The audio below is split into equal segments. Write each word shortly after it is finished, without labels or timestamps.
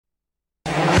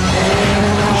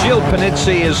Gilles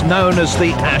Panizzi is known as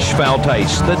the Asphalt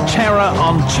Ace, the terror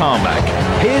on tarmac.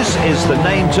 His is the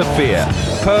name to fear,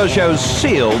 Peugeot's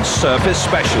sealed surface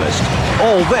specialist.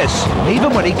 All this,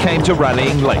 even when he came to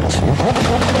rallying late.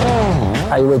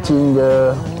 I waiting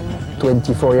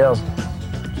 24 years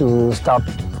to start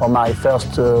for my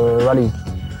first rally.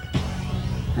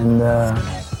 And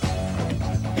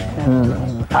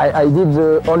I did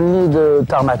only the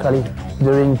Tarmac rally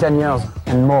during 10 years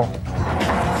and more.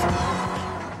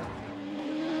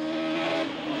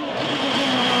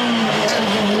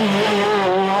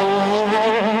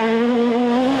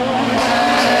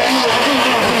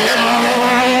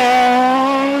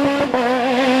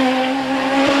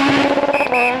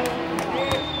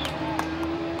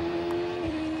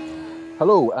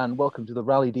 Hello and welcome to the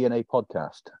Rally DNA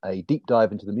podcast, a deep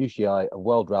dive into the minutiae of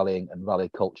world rallying and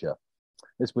rally culture.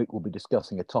 This week we'll be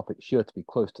discussing a topic sure to be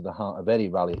close to the heart of any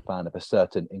rally fan of a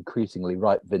certain increasingly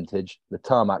ripe vintage, the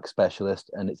Tarmac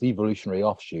Specialist and its evolutionary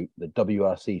offshoot, the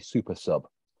WRC Super Sub.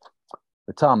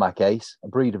 The Tarmac Ace, a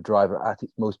breed of driver at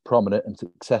its most prominent and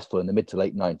successful in the mid to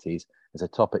late 90s, is a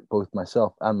topic both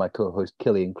myself and my co-host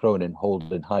Killian Cronin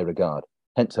hold in high regard,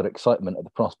 hence our excitement at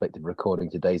the prospect of recording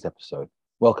today's episode.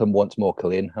 Welcome once more,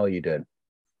 Killian. How are you doing?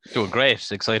 Doing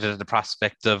great. Excited at the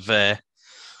prospect of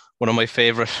one of my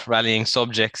favourite rallying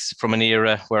subjects from an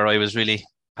era where I was really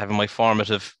having my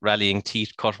formative rallying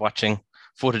teeth cut watching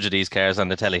footage of these cars on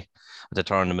the telly at the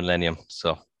turn of the millennium.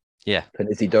 So, yeah.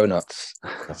 Panizzi Donuts.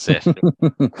 That's it.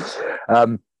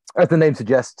 As the name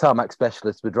suggests, Tarmac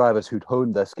specialists were drivers who'd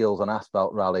honed their skills on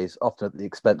asphalt rallies, often at the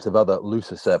expense of other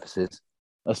looser surfaces.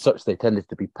 As such, they tended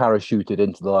to be parachuted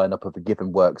into the lineup of a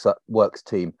given works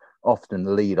team, often in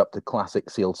the lead up to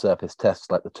classic sealed surface tests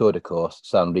like the Tour de Corse,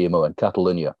 San Remo and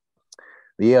Catalunya.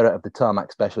 The era of the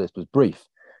Tarmac specialist was brief.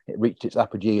 It reached its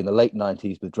apogee in the late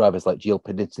 90s with drivers like Gilles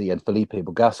Panizzi and Felipe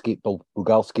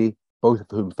Bugalski, both of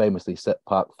whom famously set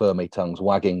Parc Fermé tongues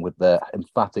wagging with their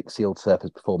emphatic sealed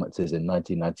surface performances in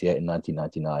 1998 and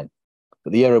 1999.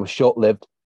 But the era was short-lived,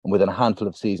 and within a handful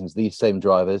of seasons, these same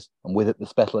drivers, and with it the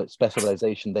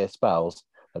specialisation they espoused,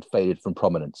 had faded from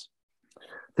prominence.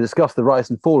 To discuss the rise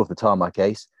and fall of the Tarmac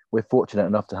Ace, we're fortunate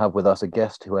enough to have with us a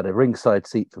guest who had a ringside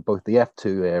seat for both the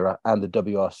F2 era and the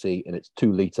WRC in its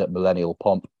 2-litre millennial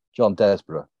pomp, John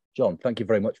Desborough. John, thank you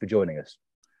very much for joining us.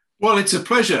 Well, it's a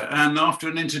pleasure, and after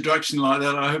an introduction like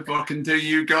that, I hope I can do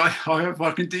you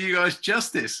guys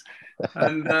justice.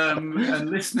 And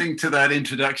listening to that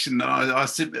introduction,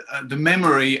 the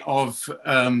memory of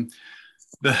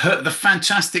the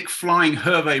fantastic flying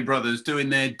Hervé brothers doing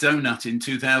their donut in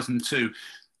 2002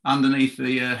 underneath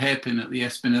the hairpin at the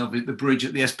Espinel, the bridge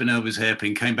at the Espinelvis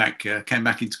hairpin came back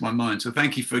into my mind. So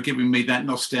thank you for giving me that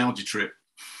nostalgia trip.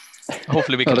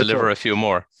 Hopefully we can deliver a few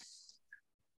more.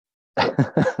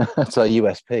 That's our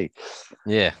USP.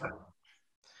 Yeah.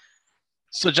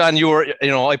 So, John,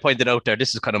 I pointed out there,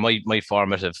 this is kind of my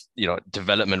formative,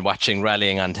 development watching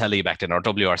rallying on telly back then, or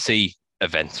WRC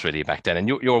events really back then. And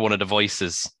you're one of the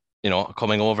voices,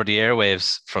 coming over the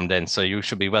airwaves from then. So you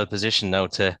should be well positioned now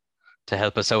to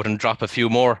help us out and drop a few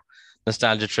more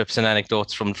nostalgia trips and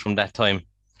anecdotes from that time.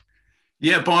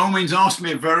 Yeah, by all means, ask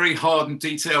me a very hard and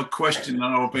detailed question, and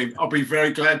I'll be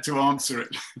very glad to answer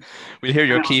it. We'll hear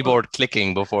your keyboard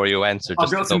clicking before you answer,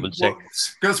 just to double check.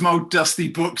 Got some old dusty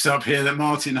books up here that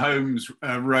Martin Holmes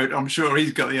wrote. I'm sure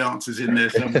he's got the answers in there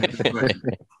somewhere.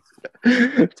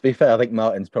 To be fair, I think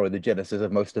Martin's probably the genesis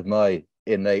of most of my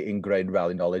innate ingrained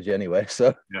rally knowledge anyway.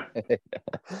 So,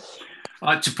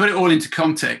 to put it all into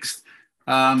context,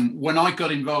 when I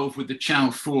got involved with the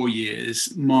Channel 4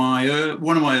 years, one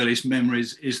of my earliest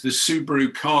memories is the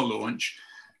Subaru car launch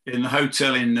in the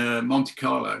hotel in Monte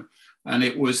Carlo. And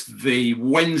it was the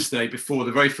Wednesday before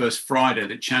the very first Friday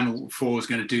that Channel 4 was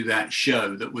going to do that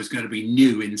show that was going to be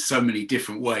new in so many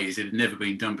different ways. It had never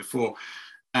been done before.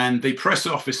 And the press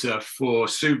officer for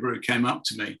Subaru came up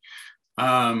to me,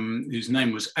 whose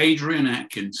name was Adrian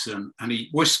Atkinson. And he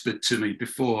whispered to me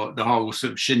before the whole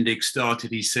sort of shindig started.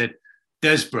 He said,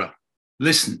 "Desborough,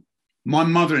 listen, my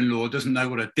mother-in-law doesn't know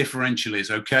what a differential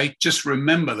is, okay? Just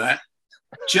remember that.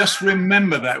 Just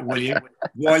remember that, will you,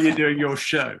 while you're doing your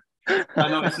show?" And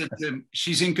I said to him,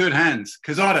 "She's in good hands,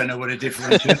 because I don't know what a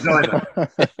differential is either."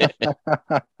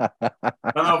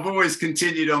 And I've always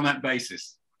continued on that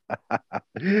basis.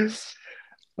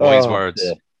 Wise words.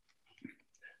 Dear.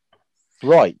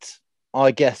 Right.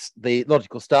 I guess the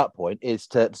logical start point is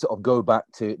to sort of go back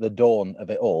to the dawn of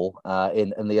it all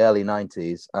in the early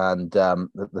 90s and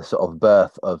the sort of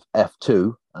birth of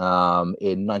F2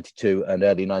 in 92 and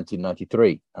early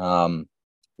 1993,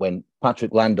 when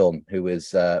Patrick Landon, who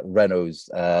is Renault's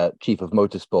chief of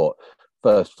motorsport,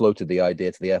 first floated the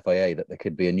idea to the FIA that there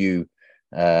could be a new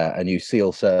a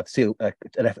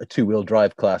two-wheel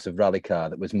drive class of rally car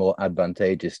that was more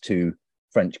advantageous to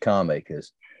French car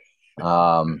makers,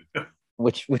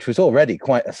 which was already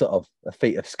quite a sort of a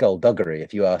feat of skullduggery,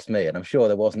 if you ask me. And I'm sure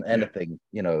there wasn't anything,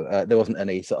 there wasn't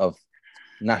any sort of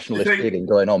nationalist feeling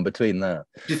going on between that.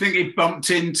 Do you think he bumped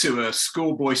into a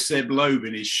schoolboy Seb Loeb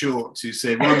in his shorts who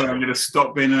said, "One day I'm going to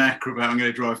stop being an acrobat, I'm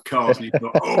going to drive cars"? And he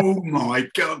thought, "Oh my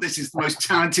God, this is the most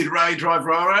talented rally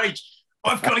driver our age.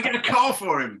 I've got to get a car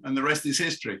for him." And the rest is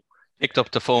history. Picked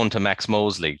up the phone to Max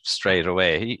Mosley straight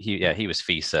away. He was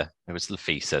FISA. It was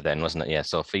FISA then, wasn't it? Yeah.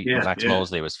 So Max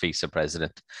Mosley was FISA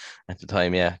president at the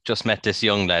time. Yeah. Just met this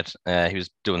young lad. He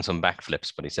was doing some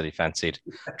backflips, but he said he fancied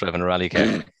driving a rally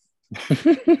car.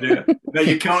 Yeah. No,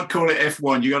 you can't call it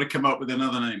F1. You got to come up with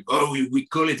another name. Oh, we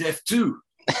call it F2.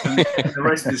 And the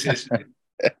rest is history.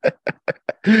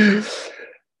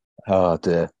 Oh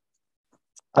dear.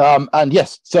 And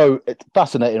yes, so it's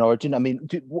fascinating origin. I mean,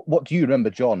 what do you remember,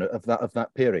 John, of that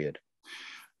period?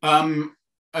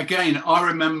 Again, I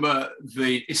remember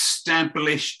the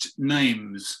established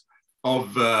names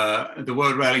of the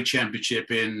World Rally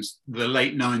Championship in the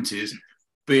late 90s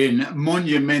being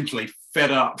monumentally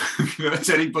fed up that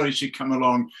anybody should come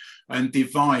along and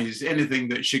devise anything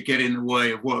that should get in the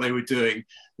way of what they were doing,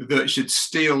 that should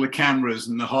steal the cameras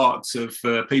and the hearts of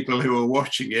people who are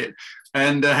watching it,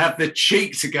 and have the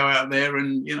cheek to go out there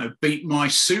and, beat my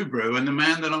Subaru and the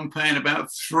man that I'm paying about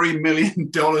 $3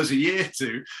 million a year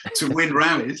to win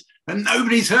rallies. And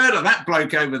nobody's heard of that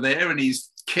bloke over there and his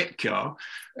kit car.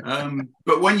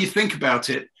 But when you think about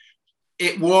it,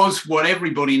 it was what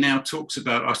everybody now talks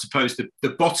about, I suppose, the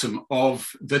bottom of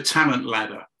the talent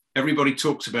ladder. Everybody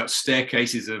talks about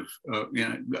staircases of,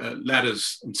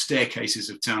 ladders and staircases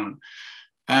of talent.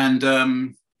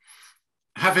 And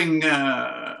having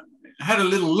had a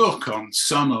little look on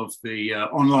some of the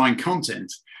online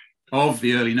content of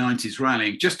the early 90s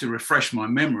rallying, just to refresh my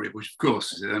memory, which of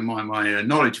course my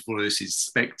knowledge of all this is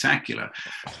spectacular.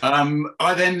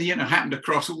 I then happened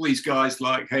across all these guys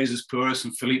like Jesus Pouras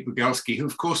and Philippe Bogalski, who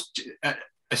of course,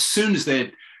 as soon as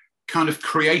they'd kind of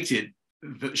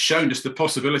shown us the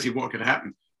possibility of what could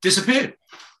happen, disappeared.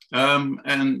 And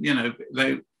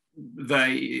the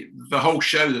whole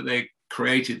show that they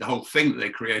created, the whole thing that they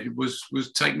created was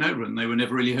taken over, and they were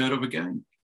never really heard of again.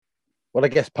 Well, I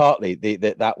guess partly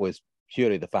that was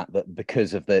purely the fact that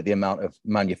because of the amount of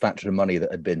manufacturer money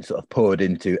that had been sort of poured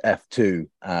into F2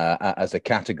 as a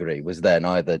category was then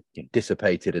either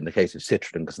dissipated in the case of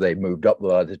Citroën because they moved up the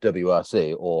ladder to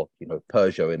WRC, or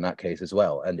Peugeot in that case as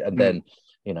well, and then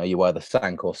you either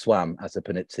sank or swam as a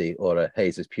Panizzi or a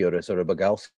Jesus Pouras or a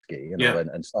Bogalski,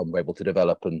 and some were able to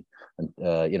develop and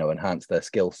enhance their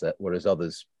skill set, whereas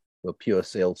others were pure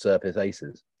sealed surface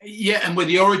aces. Yeah, and with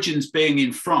the origins being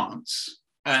in France,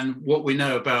 and what we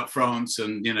know about France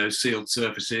and sealed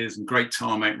surfaces and great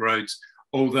tarmac roads,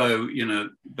 although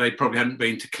they probably hadn't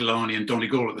been to Killarney and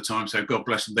Donegal at the time, so God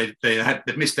bless them, they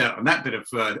missed out on that bit of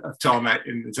tarmac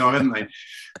in the time, hadn't they?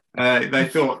 They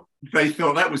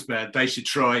thought that was bad. They should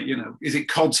try, is it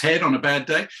Cod's Head on a bad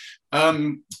day?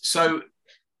 So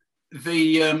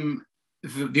the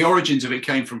origins of it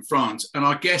came from France, and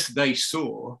I guess they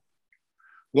saw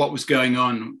what was going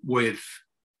on with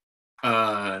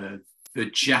the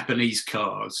Japanese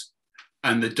cars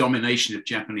and the domination of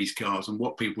Japanese cars and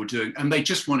what people were doing, and they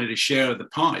just wanted a share of the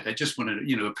pie. They just wanted,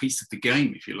 a piece of the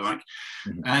game, if you like.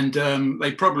 Mm-hmm. And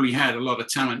they probably had a lot of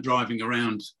talent driving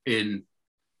around in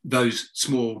those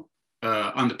small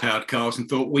underpowered cars and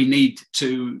thought, we need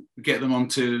to get them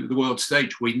onto the world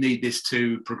stage. We need this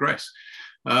to progress.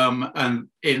 And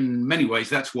in many ways,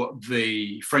 that's what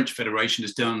the French Federation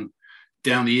has done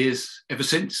down the years ever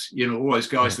since. All those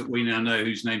guys that we now know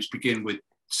whose names begin with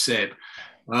Seb,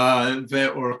 or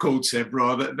are called Seb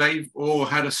rather, they've all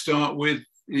had a start with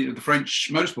the French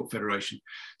Motorsport Federation.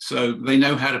 So they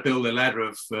know how to build a ladder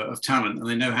of talent, and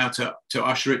they know how to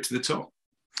usher it to the top.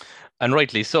 And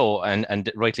rightly so,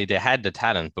 and rightly they had the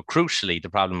talent, but crucially, the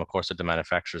problem, of course, with the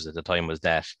manufacturers at the time was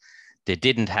that they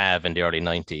didn't have in the early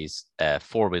 90s a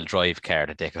four-wheel drive car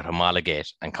that they could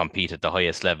homologate and compete at the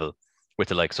highest level with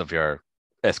the likes of your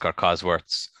Escort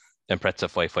Cosworths, Impreza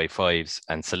 555s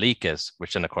and Celicas,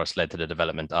 which then, of course, led to the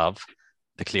development of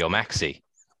the Clio Maxi,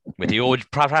 with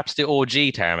perhaps the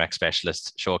OG Tarmac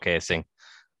specialist showcasing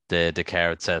the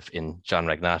car itself in John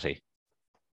Ragnati.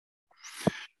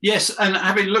 Yes, and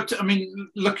having looked,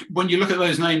 when you look at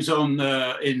those names on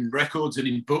in records and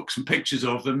in books and pictures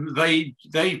of them, they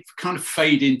kind of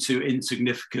fade into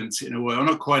insignificance in a way. Or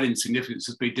not quite insignificance,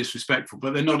 to be disrespectful,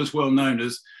 but they're not as well known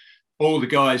as all the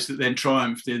guys that then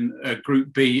triumphed in a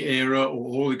Group B era,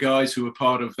 or all the guys who were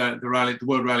part of the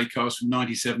World Rally Cars from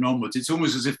 '97 onwards. It's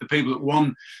almost as if the people that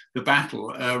won the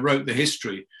battle wrote the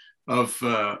history of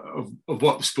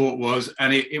what the sport was,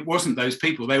 and it wasn't those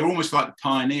people. They were almost like the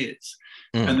pioneers.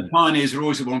 And the pioneers are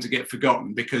always the ones to get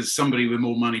forgotten, because somebody with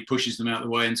more money pushes them out of the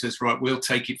way and says, right, we'll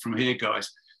take it from here,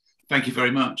 guys. Thank you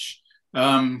very much.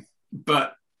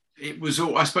 But it was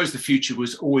all, I suppose the future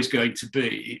was always going to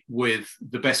be with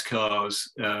the best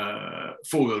cars,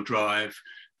 four-wheel drive,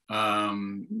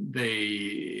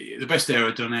 the best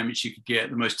aerodynamics you could get,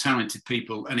 the most talented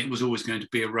people, and it was always going to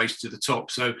be a race to the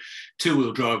top. So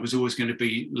two-wheel drive was always going to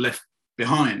be left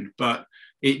behind, but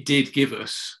it did give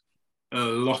us a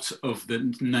lot of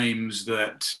the names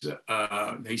that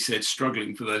he said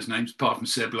struggling for those names, apart from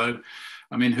Seb Lowe.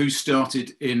 I mean, who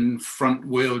started in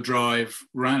front-wheel drive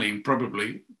rallying?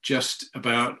 Probably just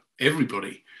about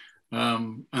everybody.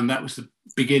 And that was the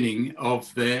beginning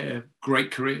of their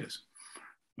great careers.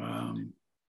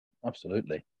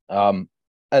 Absolutely. And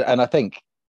I think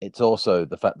it's also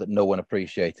the fact that no one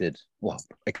appreciated, well,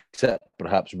 except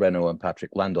perhaps Renault and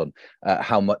Patrick Landon,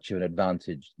 how much of an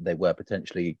advantage they were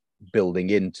potentially building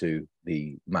into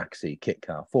the maxi kit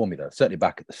car formula. Certainly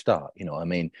back at the start, you know, I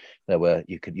mean, there were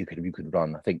you could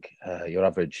run. I think your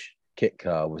average kit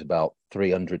car was about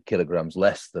 300 kilograms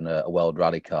less than a World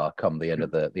Rally car. Come the end of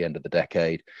the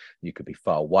decade, you could be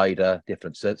far wider,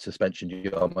 different suspension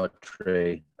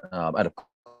geometry, and of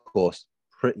course,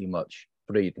 pretty much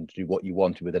freedom to do what you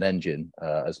wanted with an engine,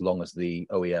 as long as the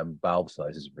OEM valve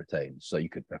sizes were retained. So you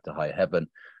could have to high heaven.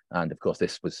 And of course,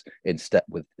 this was in step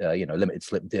with, limited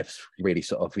slip diffs, really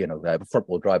sort of, front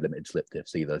wheel drive limited slip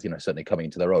diffs either, certainly coming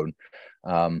into their own.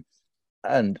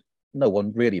 And no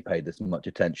one really paid this much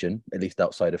attention, at least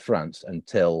outside of France,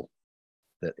 until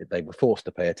they were forced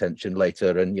to pay attention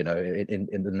later, and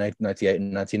in the 98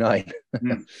 and 99.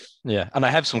 Yeah, and I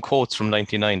have some quotes from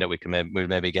 99 that we'll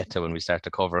maybe get to when we start to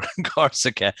cover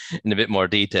Corsica in a bit more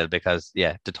detail, because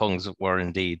the tongues were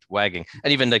indeed wagging.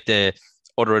 And even like the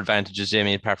other advantages,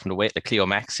 Jamie, apart from the weight, the Clio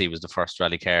Maxi was the first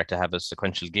rally car to have a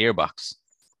sequential gearbox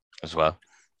as well.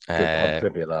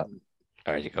 Trivia that.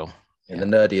 There you go. In the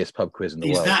nerdiest pub quiz in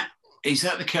the world. Is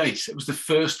that the case? It was the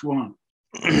first one.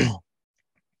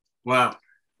 Wow.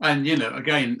 And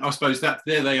again, I suppose that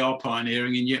there they are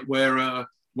pioneering, and yet where are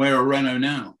Renault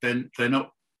now? Then they're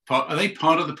not part. Are they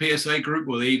part of the PSA group?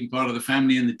 Or are they even part of the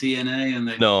family and the DNA?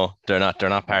 And no, they're not. They're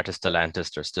not part of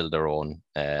Stellantis. They're still their own,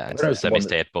 and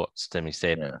semi-state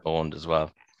owned as well.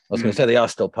 I was going to say they are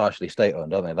still partially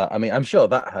state-owned, aren't they? I mean, I'm sure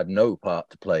that had no part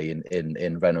to play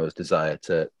in Renault's desire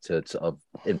to sort of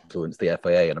influence the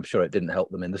FIA, and I'm sure it didn't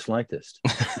help them in the slightest.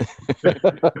 That's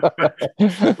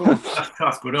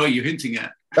tough. What are you hinting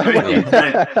at?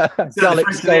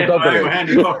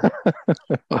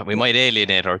 We might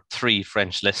alienate our 3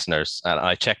 French listeners, and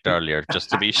I checked earlier just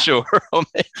to be sure how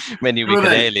many we could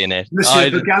alienate.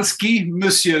 Monsieur Bogalski,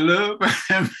 Monsieur Le.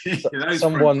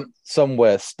 Someone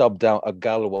somewhere stubbed out a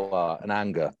Galois in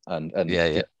anger, and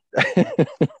with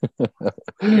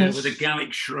a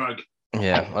Gallic shrug.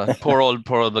 Yeah, well, poor old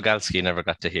Bogalski never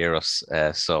got to hear us.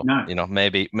 So no.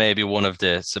 Maybe one of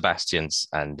the Sebastians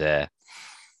and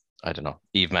I don't know,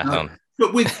 Yves Maton. No.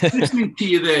 But with listening to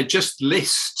you there, just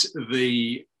list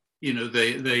the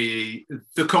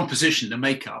composition, the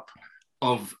makeup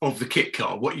of the kit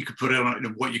car, what you could put on it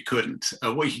and what you couldn't,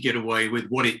 what you could get away with,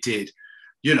 what it did.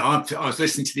 I was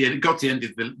listening to the end, got to the end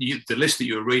of the list that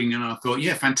you were reading, and I thought,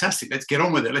 yeah, fantastic. Let's get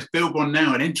on with it. Let's build one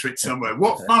now and enter it somewhere.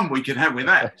 What fun we could have with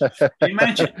that. Can you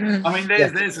imagine? I mean,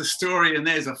 there's a story and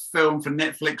there's a film for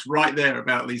Netflix right there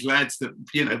about these lads that,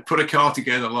 put a car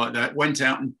together like that, went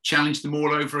out and challenged them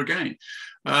all over again.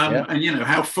 And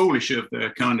how foolish of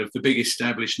the big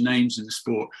established names in the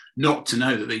sport not to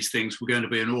know that these things were going to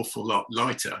be an awful lot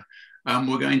lighter.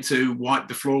 We're going to wipe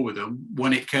the floor with them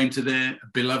when it came to their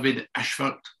beloved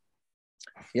asphalt.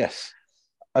 Yes.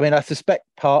 I mean, I suspect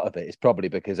part of it is probably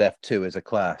because F2 as a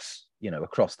class,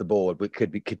 across the board,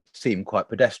 could seem quite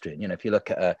pedestrian. If you look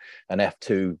at an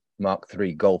F2 Mark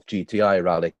III Golf GTI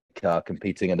rally car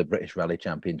competing in the British Rally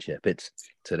Championship, it's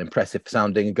an impressive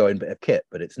sounding and going bit of kit,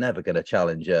 but it's never going to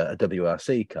challenge a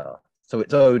WRC car. So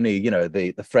it's only,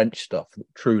 the French stuff that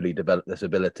truly developed this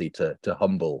ability to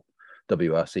humble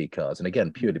WRC cars, and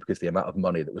again purely because the amount of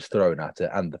money that was thrown at it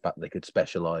and the fact they could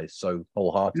specialize so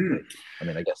wholeheartedly. I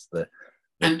mean, I guess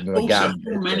also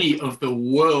many of the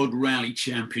World Rally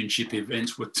Championship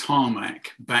events were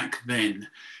tarmac back then,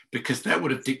 because that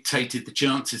would have dictated the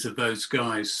chances of those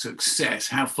guys' success,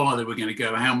 how far they were going to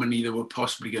go, how many they were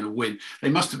possibly going to win. They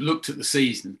must have looked at the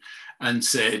season and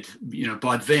said,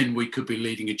 by then we could be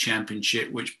leading a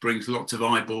championship, which brings lots of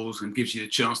eyeballs and gives you the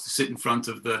chance to sit in front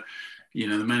of the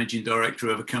managing director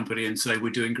of a company and say, we're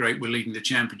doing great, we're leading the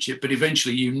championship. But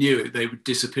eventually you knew it, they would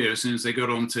disappear as soon as they got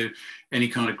onto any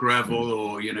kind of gravel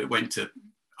or, went to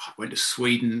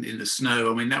Sweden in the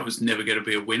snow. I mean, that was never going to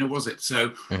be a winner, was it?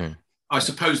 So I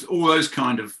suppose all those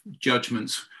kind of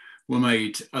judgments were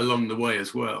made along the way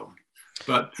as well.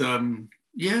 But the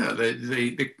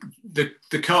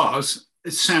cars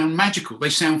sound magical. They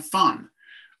sound fun.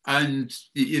 And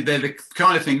they're the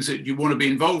kind of things that you want to be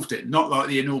involved in, not like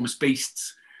the enormous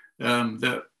beasts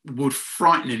that would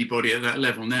frighten anybody at that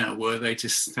level now, where they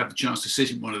just have the chance to sit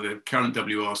in one of the current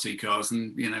WRC cars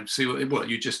and, see what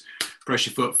you just press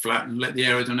your foot flat and let the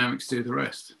aerodynamics do the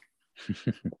rest.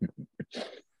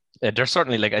 There's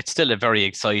certainly it's still a very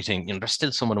exciting, there's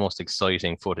still some of the most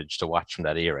exciting footage to watch from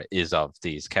that era is of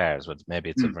these cars, but maybe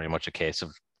it's very much a case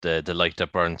of the light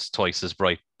that burns twice as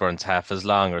bright burns half as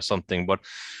long or something. But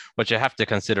what you have to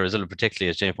consider as well, particularly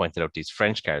as Jane pointed out, these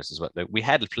French cars as well. We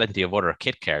had plenty of other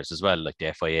kit cars as well, like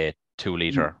the FIA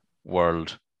 2-litre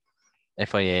World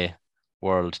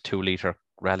 2-litre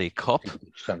Rally Cup,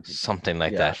 something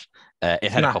like that.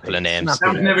 It had a couple of names.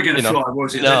 That was never going to fly,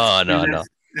 was it? No.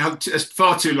 It's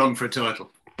far too long for a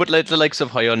title. But like the likes of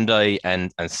Hyundai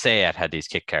and Seat had these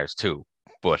kit cars too.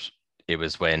 But it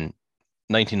was when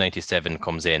 1997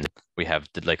 comes in, we have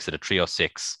the likes of the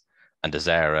 306 and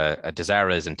Desborough.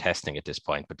 Desborough is in testing at this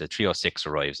point, but the 306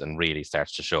 arrives and really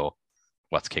starts to show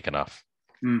what's kicking off.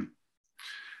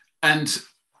 And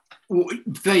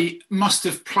they must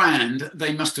have planned,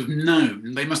 they must have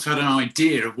known, they must have had an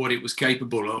idea of what it was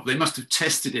capable of. They must have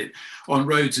tested it on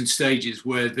roads and stages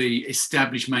where the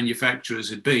established manufacturers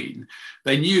had been.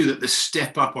 They knew that the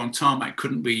step up on tarmac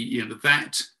couldn't be,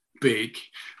 that big.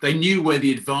 They knew where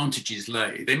the advantages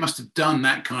lay. They must have done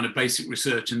that kind of basic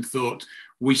research and thought,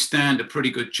 we stand a pretty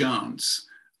good chance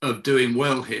of doing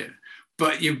well here.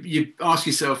 But you ask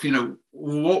yourself,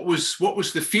 what was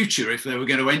the future if they were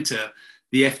going to enter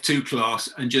the F2 class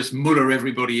and just muller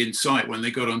everybody in sight when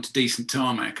they got onto decent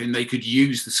tarmac, and they could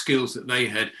use the skills that they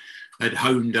had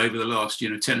honed over the last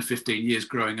 10 or 15 years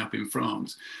growing up in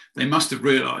France. They must have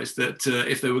realized that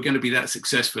if they were going to be that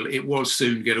successful, it was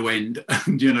soon going to end.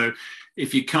 And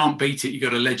if you can't beat it, you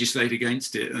got to legislate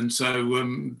against it. And so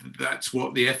that's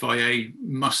what the FIA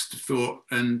must have thought.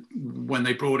 And when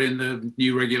they brought in the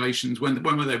new regulations, when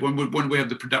were they? When we had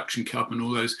the production cup and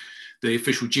all those, the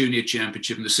official junior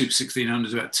championship and the Super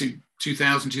 1600s, about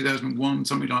 2000, 2001,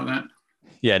 something like that.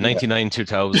 Yeah, 99,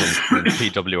 2000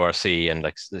 PWRC, and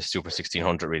the Super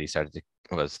 1600 really started. It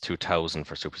was 2000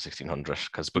 for Super 1600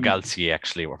 because Bugalski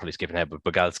actually, we're probably skipping ahead, but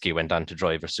Bugalski went on to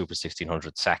drive a Super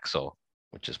 1600 Saxo,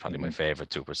 which is probably my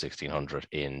favorite Super 1600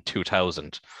 in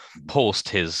 2000, post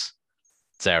his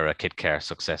Zara kit car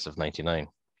success of 99.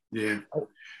 Yeah.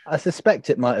 I suspect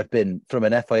it might have been, from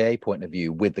an FIA point of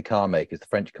view, with the car makers, the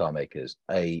French car makers,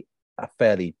 a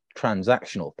fairly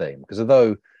transactional thing. Because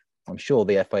although I'm sure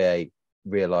the FIA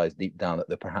realised deep down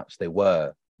that perhaps they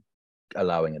were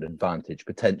allowing an advantage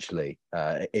potentially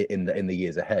in the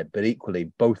years ahead, but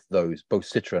equally both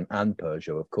Citroën and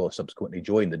Peugeot, of course, subsequently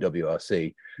joined the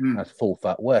WRC as full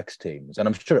fat works teams, and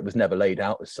I'm sure it was never laid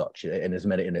out as such in as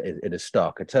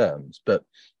starker terms. But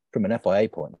from an FIA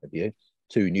point of view,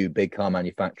 two new big car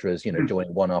manufacturers,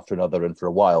 joining one after another, and for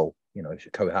a while,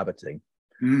 cohabiting,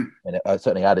 and it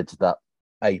certainly added to that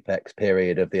apex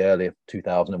period of the early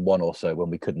 2001 or so when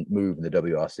we couldn't move in the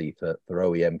WRC for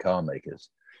OEM car makers.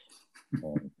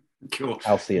 Cool.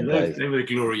 Halcyon days. They were the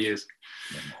glory years.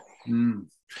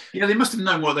 Yeah, they must have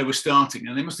known what they were starting,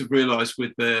 and they must have realised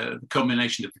with the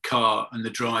combination of the car and the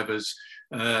drivers,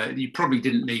 you probably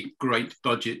didn't need great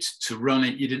budgets to run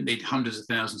it. You didn't need hundreds of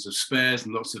thousands of spares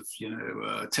and lots of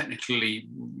technically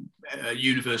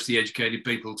university educated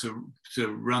people to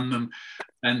run them,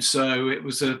 and so it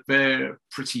was a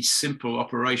pretty simple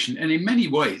operation. And in many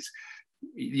ways,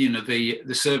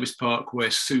 the service park where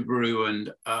Subaru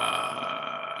and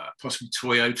possibly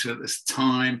Toyota at this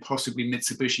time, possibly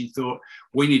Mitsubishi, thought,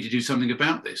 we need to do something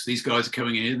about this. These guys are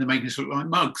coming in and they're making us look like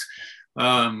mugs.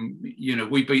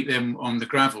 We beat them on the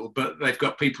gravel, but they've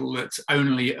got people that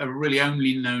are really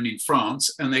only known in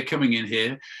France, and they're coming in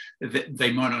here.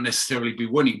 They might not necessarily be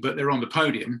winning, but they're on the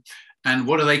podium. And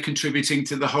what are they contributing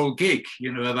to the whole gig?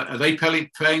 Are they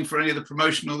paying for any of the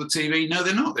promotion or the TV? No,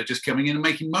 they're not. They're just coming in and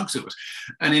making mugs of us.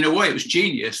 And in a way, it was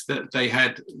genius that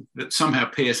that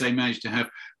somehow PSA managed to have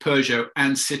Peugeot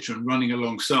and Citroën running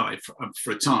alongside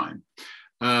for a time.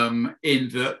 in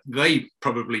that they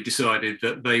probably decided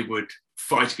that they would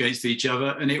fight against each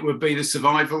other, and it would be the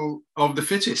survival of the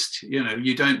fittest. You know,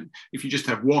 you don't, if you just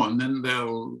have one, then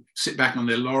they'll sit back on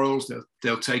their laurels,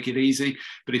 they'll take it easy.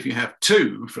 But if you have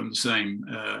two from the same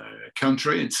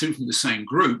country and two from the same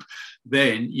group,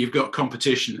 then you've got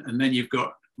competition, and then you've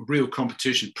got real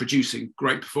competition producing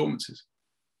great performances.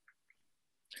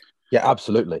 Yeah,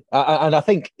 absolutely. And I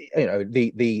think, you know,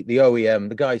 the OEM,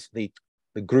 the guys, the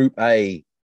Group A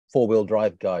four-wheel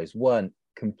drive guys weren't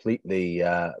completely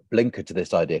blinkered to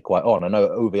this idea quite on. I know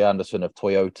Ove Anderson of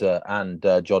Toyota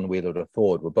and John Wheeler of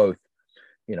Ford were both,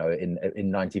 you know,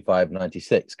 in 95,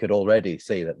 96 could already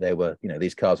see that they were, you know,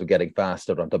 these cars were getting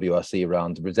faster on WRC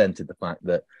rounds, resented the fact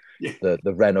that the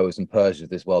Renaults and Peugeots of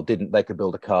this world they could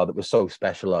build a car that was so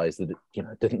specialized that it, you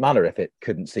know, it didn't matter if it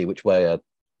couldn't see which way a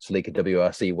Celica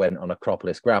WRC went on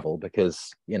Acropolis gravel,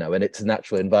 because, you know, in its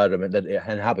natural environment that it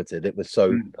inhabited, it was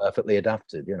so perfectly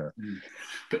adapted, you know.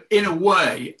 But in a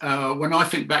way, when I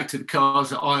think back to the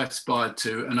cars that I aspired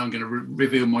to, and I'm going to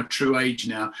reveal my true age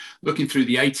now, looking through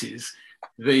the 80s,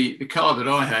 the car that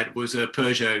I had was a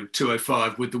Peugeot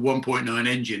 205 with the 1.9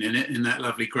 engine in it, in that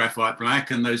lovely graphite black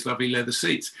and those lovely leather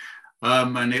seats.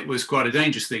 And it was quite a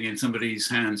dangerous thing in somebody's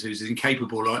hands who's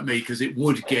incapable like me, because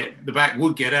the back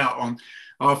would get out on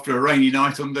after a rainy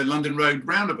night on the London Road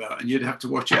roundabout, and you'd have to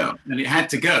watch out. And it had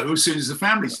to go as soon as the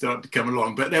family started to come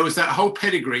along. But there was that whole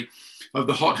pedigree of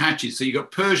the hot hatches. So you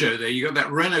got Peugeot there, you got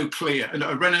that Renault Clio,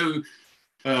 a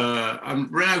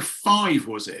Renault 5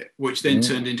 was it, which then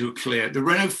turned into a Clio. The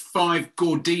Renault 5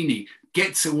 Gordini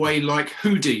gets away like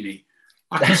Houdini.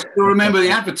 I can still remember the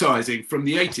advertising from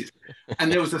the 80s. And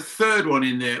there was a third one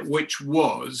in there, which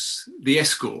was the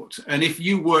Escort. And if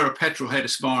you were a petrol head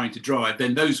aspiring to drive,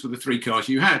 then those were the three cars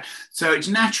you had. So it's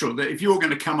natural that if you're going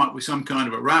to come up with some kind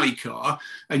of a rally car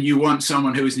and you want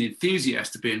someone who is an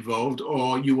enthusiast to be involved,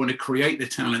 or you want to create the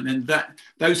talent, then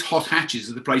those hot hatches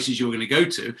are the places you're going to go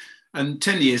to. And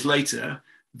 10 years later,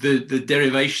 the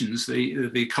derivations,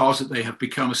 the cars that they have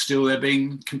become are still there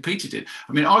being competed in.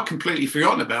 I mean, I'd completely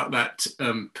forgotten about that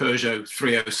Peugeot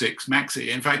 306 Maxi.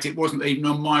 In fact, it wasn't even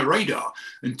on my radar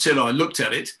until I looked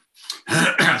at it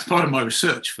as part of my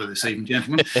research for this evening,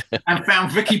 gentlemen, and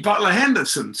found Vicky Butler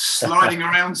Henderson sliding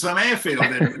around some airfield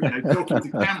and, you know, talking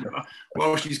to camera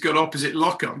while she's got opposite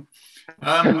lock on,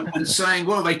 and saying,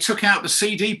 well, they took out the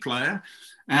CD player,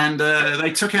 and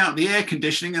they took out the air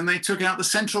conditioning, and they took out the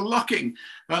central locking.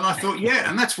 And I thought, yeah,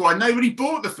 and that's why nobody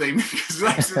bought the thing, because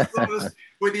those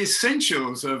were the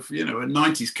essentials of, you know, a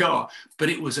 90s car. But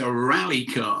it was a rally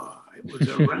car. It was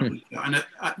a rally car. And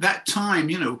at that time,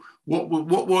 you know, what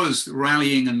was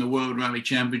rallying and the World Rally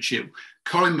Championship?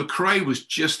 Colin McRae was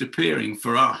just appearing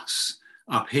for us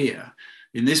up here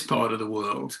in this part of the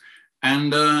world.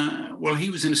 And, well, he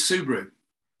was in a Subaru.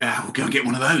 We'll go and get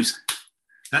one of those.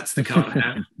 That's the car to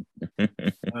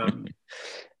have.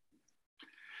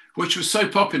 Which was so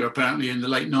popular apparently in the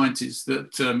late 90s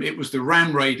that it was the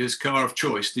Ram Raiders car of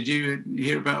choice. Did you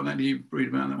hear about that? Did you read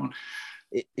about that one?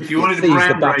 If you wanted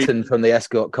the button from the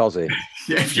Escort Cosy.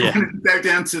 If you wanted to go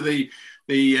down to the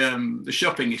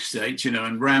shopping estate, you know,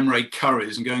 and Ram Raid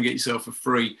Currys and go and get yourself a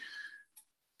free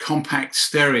compact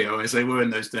stereo, as they were in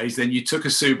those days, then you took a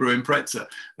Subaru Impreza,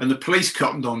 and the police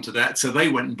cottoned onto that, so they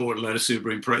went and bought a load of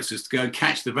Subaru Imprezas to go and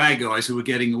catch the bad guys who were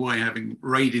getting away, having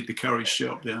raided the Currys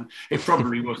shop down. It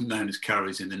probably wasn't known as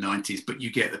Currys in the 90s, but you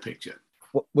get the picture.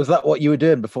 Was that what you were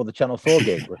doing before the Channel 4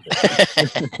 gig?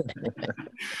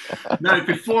 No,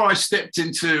 before I stepped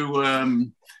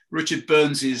into Richard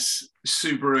Burns's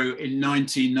Subaru in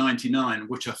 1999,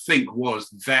 which I think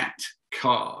was that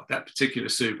car, that particular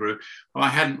Subaru, I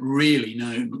hadn't really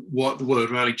known what the World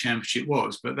Rally Championship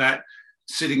was, but that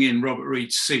sitting in Robert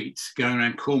Reed's seat going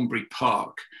around Cornbury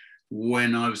Park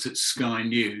when I was at Sky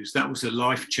News, that was a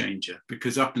life changer,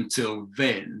 because up until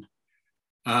then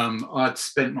I'd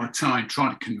spent my time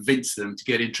trying to convince them to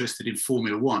get interested in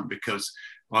Formula One, because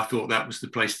I thought that was the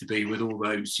place to be, with all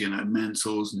those, you know,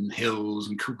 Mansells and Hills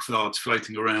and Coulthards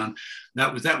floating around.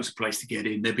 That was a place to get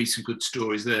in. There'd be some good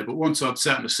stories there. But once I'd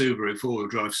sat in a Subaru, four-wheel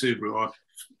drive Subaru,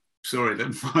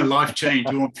 that my life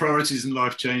changed. My priorities in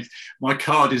life changed. My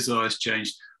car desires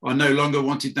changed. I no longer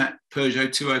wanted that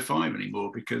Peugeot 205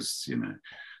 anymore, because, you know,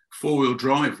 four-wheel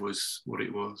drive was what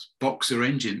it was. Boxer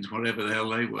engines, whatever the hell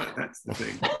they were. That's the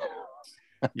thing.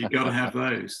 You've got to have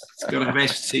those. It's got to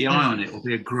have STI on it, or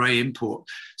be a grey import.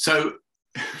 So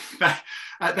at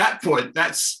that point,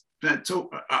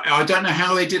 I don't know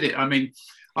how they did it. I mean,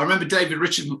 I remember David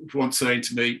Richard once saying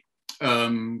to me,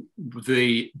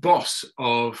 the boss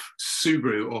of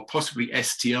Subaru, or possibly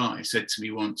STI, said to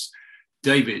me once,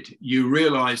 David, you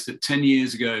realise that 10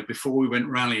 years ago, before we went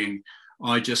rallying,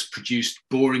 I just produced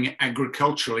boring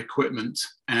agricultural equipment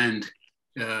and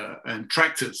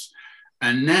tractors.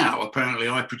 And now apparently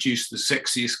I produce the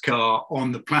sexiest car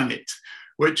on the planet,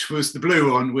 which was the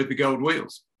blue one with the gold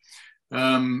wheels.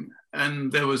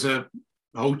 And there was a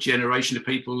whole generation of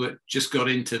people that just got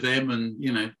into them and,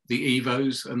 you know, the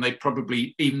Evos, and they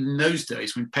probably, even in those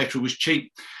days when petrol was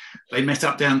cheap, they met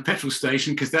up down the petrol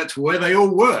station because that's where they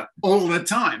all were all the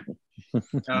time.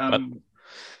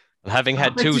 Having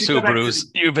had two Subarus,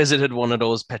 you visited one of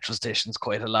those petrol stations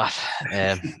quite a lot.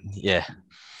 Yeah.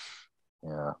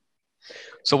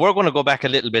 So we're going to go back a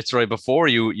little bit, right, before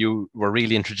you were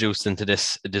really introduced into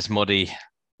this muddy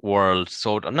world.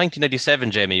 So 1997,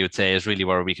 Jamie, you'd say, is really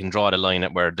where we can draw the line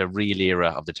at where the real era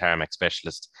of the Tarmac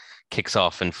specialist kicks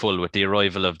off in full with the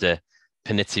arrival of the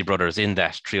Panizzi brothers in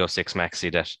that 306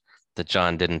 Maxi that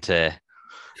John didn't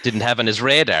have on his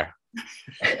radar.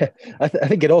 I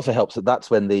think it also helps that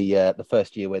that's when the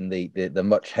first year when the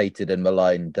much hated and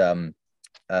maligned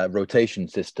rotation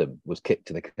system was kicked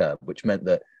to the curb, which meant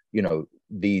that, you know,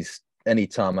 any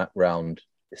tarmac round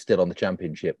still on the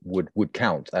championship would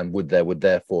count and would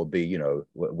therefore be, you know,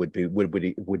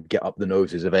 would get up the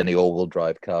noses of any all-wheel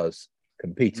drive cars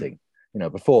competing. You know,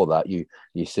 before that you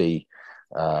see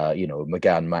you know,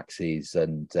 McGann Maxis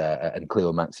and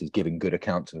Clio Maxis giving good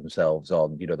accounts of themselves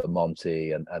on, you know, the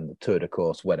Monty and the Tour de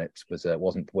Course when it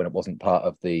wasn't part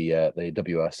of the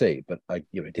WRC, but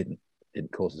you know, it didn't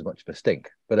cause as much of a stink.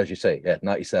 But as you say,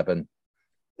 97,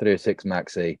 306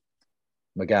 Maxi,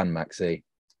 McGann Maxi.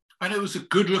 And it was a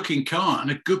good-looking car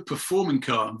and a good performing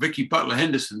car. And Vicky Butler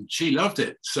Henderson, she loved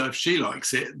it. So if she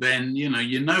likes it, then you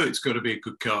know it's got to be a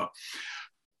good car.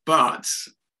 But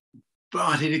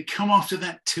it had come after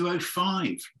that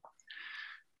 205,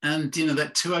 and you know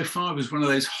that 205 was one of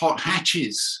those hot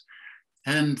hatches.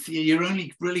 And you're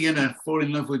only really going to fall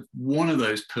in love with one of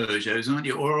those Peugeots, aren't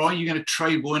you? Or are you going to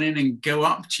trade one in and go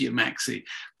up to your Maxi?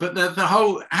 But the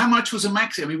whole, how much was a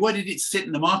Maxi? I mean, where did it sit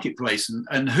in the marketplace?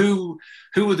 And who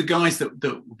were the guys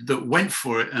that went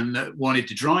for it and that wanted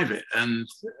to drive it? And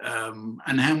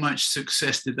how much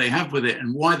success did they have with it?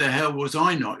 And why the hell was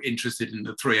I not interested in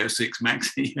the 306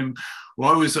 Maxi? And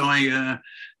why was I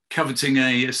coveting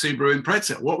a Subaru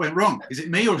Impreza? What went wrong? Is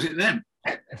it me or is it them?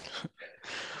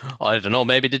 I don't know.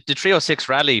 Maybe the 306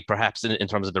 Rally, perhaps in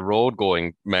terms of the road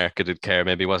going marketed car,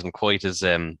 maybe wasn't quite as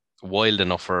wild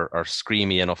enough or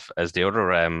screamy enough as the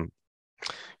other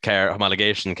car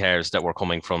homologation cars that were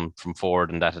coming from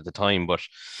Ford and that at the time. But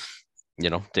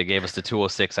you know, they gave us the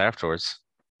 206 afterwards.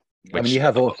 I mean, you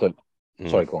have also.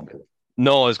 Sorry, go on.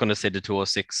 No, I was going to say the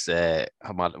 206.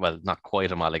 Well, not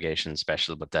quite homologation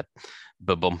special, but that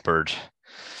bumpered.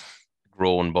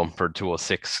 Grown bumpered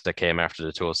 206 that came after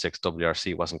the 206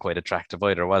 WRC wasn't quite attractive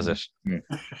either, was it?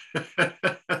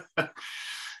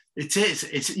 It is.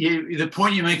 The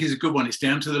point you make is a good one. It's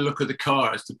down to the look of the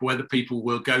car as to whether people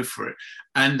will go for it.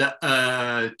 And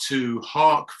to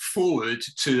hark forward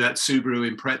to that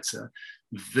Subaru Impreza,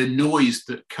 the noise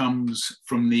that comes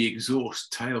from the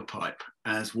exhaust tailpipe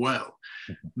as well.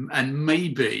 And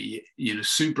maybe, you know,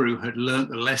 Subaru had learnt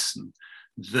the lesson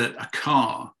that a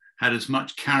car had as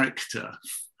much of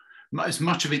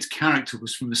its character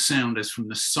was from the sound as from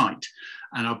the sight.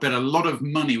 And I bet a lot of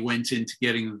money went into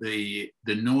getting the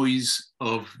noise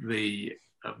of the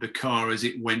car as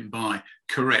it went by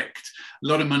correct. A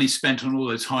lot of money spent on all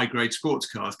those high-grade sports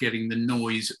cars, getting the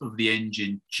noise of the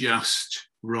engine just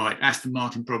right. Aston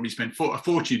Martin probably spent a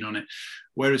fortune on it.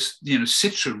 Whereas, you know,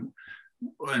 Citroën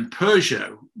and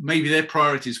Peugeot, maybe their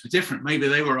priorities were different. Maybe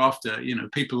they were after, you know,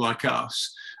 people like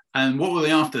us. And what were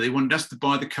they after? They wanted us to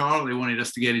buy the car, or they wanted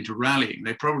us to get into rallying.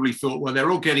 They probably thought, well, they're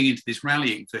all getting into this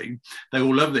rallying thing. They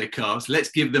all love their cars.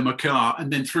 Let's give them a car, and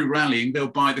then through rallying, they'll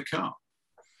buy the car.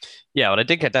 Yeah, well, I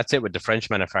think that's it with the French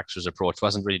manufacturer's approach. It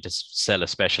wasn't really to sell a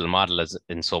special model as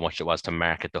in so much it was to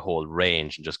market the whole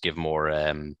range and just give more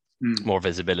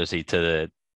visibility to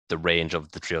the range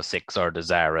of the 306 or the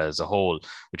Zara as a whole,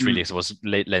 which really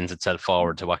lends itself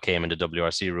forward to what came in the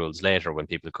WRC rules later when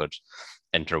people could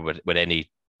enter with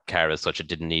any car as such. It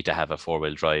didn't need to have a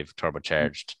four-wheel drive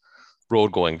turbocharged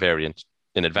road going variant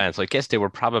in advance. So I guess they were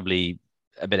probably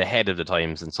a bit ahead of the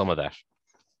times in some of that.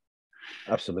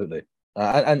 Absolutely.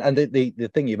 And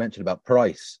the thing you mentioned about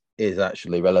price is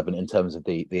actually relevant in terms of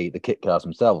the kit cars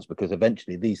themselves, because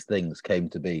eventually these things came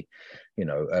to be, you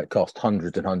know, cost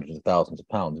hundreds and hundreds of thousands of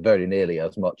pounds, very nearly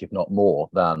as much, if not more,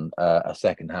 than a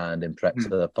second-hand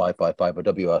Impreza 555 or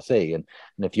WRC. And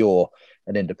if you're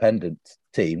an independent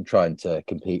team trying to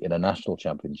compete in a national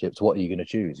championships, what are you going to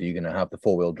choose? Are you going to have the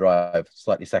four-wheel drive,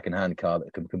 slightly second-hand car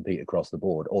that can compete across the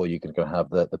board, or are you going to have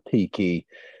the peaky,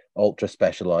 ultra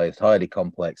specialized, highly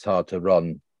complex, hard to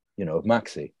run of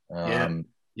Maxi,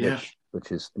 Yeah.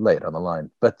 which is late on the line.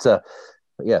 But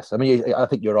yes, I mean, I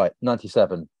think you're right.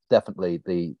 97, definitely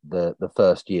the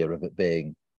first year of it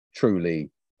being truly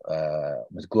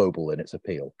was global in its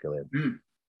appeal, Gillian.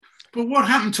 But what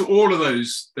happened to all of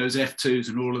those F2s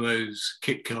and all of those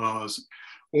kit cars,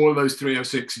 all of those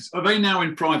 306s? Are they now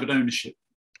in private ownership?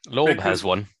 Loeb has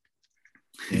one.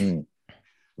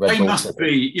 They must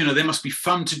be, they must be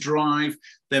fun to drive.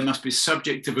 They must be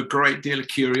subject of a great deal of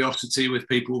curiosity with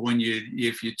people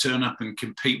if you turn up and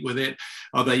compete with it.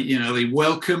 Are they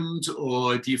welcomed,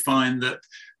 or do you find that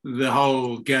the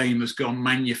whole game has gone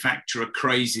manufacturer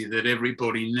crazy, that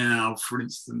everybody now, for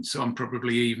instance, I'm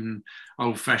probably even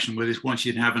old-fashioned with this, once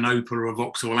you'd have an Opel or a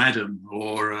Vauxhall Adam,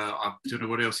 or I don't know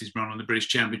what else is run on the British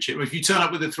Championship. If you turn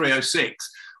up with a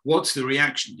 306, what's the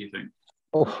reaction, do you think?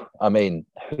 Oh, I mean,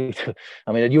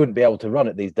 you wouldn't be able to run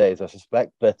it these days, I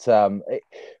suspect. But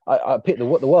I picked the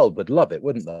world would love it,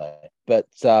 wouldn't they? But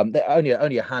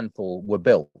only a handful were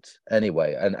built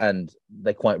anyway, and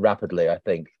they quite rapidly, I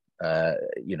think,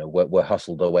 were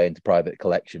hustled away into private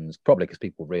collections, probably because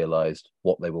people realised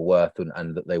what they were worth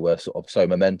and that they were sort of so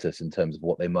momentous in terms of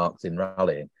what they marked in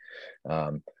rallying.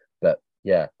 But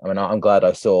yeah, I mean, I'm glad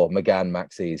I saw McGann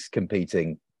Maxis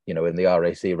competing, in the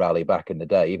RAC rally back in the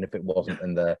day, even if it wasn't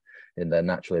in the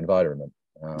natural environment.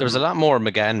 There was a lot more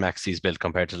McGann Maxis built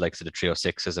compared to like the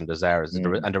 306s and the Zaras,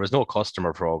 and there was no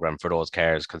customer program for those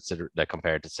cars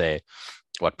compared to, say,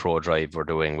 what ProDrive were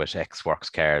doing with X-Works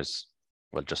cars.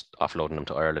 Well, just offloading them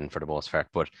to Ireland for the most part,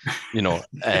 but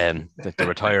the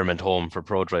retirement home for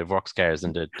ProDrive works cars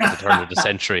in the turn of the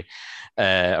century,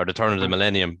 or the turn of the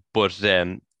millennium. But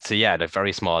so yeah, they're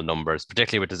very small numbers,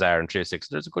 particularly with the Zara and 306.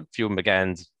 There's a good few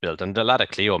McGanns built, and a lot of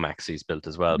Clio Maxis built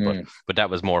as well. But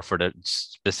that was more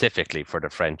specifically for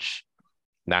the French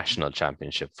national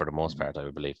championship for the most part, I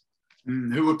would believe.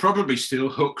 Who were probably still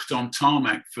hooked on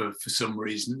Tarmac for some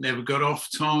reason. Never got off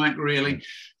Tarmac really.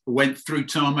 Went through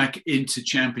Tarmac into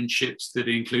championships that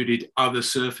included other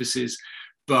surfaces,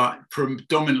 but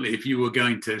predominantly, if you were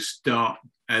going to start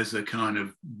as a kind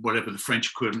of whatever the French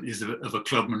equivalent is of a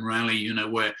clubman rally,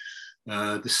 where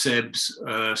the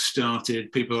Sebs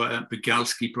started, people like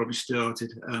Bogalski probably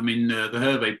started. I mean, the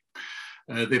Hervé,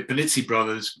 the Polizzi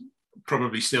brothers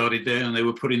probably started there, and they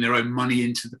were putting their own money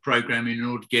into the program in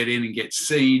order to get in and get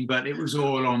seen. But it was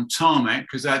all on Tarmac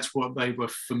because that's what they were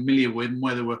familiar with and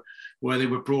where they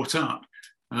were brought up.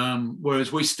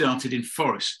 Whereas we started in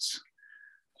forests.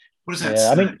 What does that say?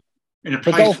 I mean, in a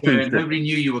place where nobody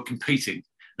knew you were competing.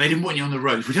 They didn't want you on the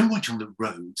roads. We don't want you on the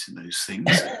roads and those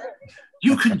things.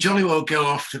 You can jolly well go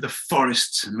off to the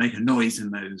forests and make a noise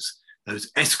in those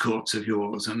escorts of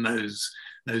yours and those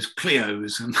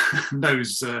Clios and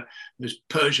those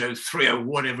Peugeot 30,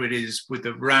 whatever it is, with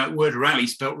the word rally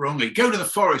spelt wrongly. Go to the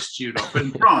forests, you lot. But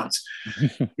in France,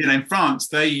 in France,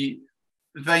 they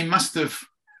must have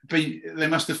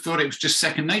thought it was just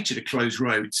second nature to close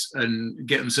roads and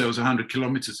get themselves 100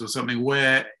 kilometers or something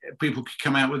where people could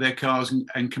come out with their cars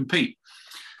and compete.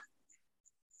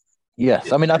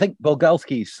 Yes, I mean, I think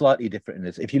Bogalski is slightly different in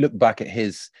this. If you look back at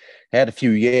he had a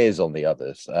few years on the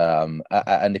others,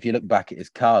 and if you look back at his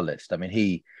car list, I mean,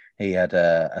 he had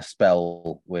a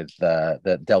spell with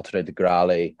the Delta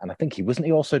Integrale, and I think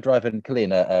he also driving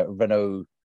a Renault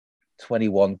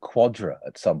 21 Quadra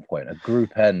at some point, a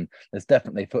Group N. There's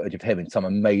definitely footage of him in some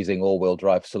amazing all-wheel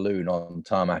drive saloon on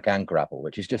tarmac and gravel,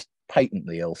 which is just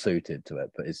patently ill-suited to it,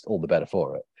 but it's all the better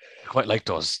for it. I quite like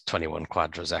those 21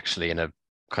 Quadras, actually, in a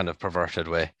kind of perverted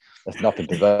way. There's nothing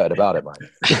perverted about it, man.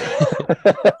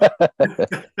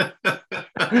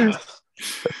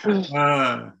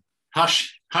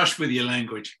 Hush with your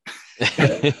language.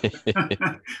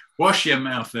 Wash your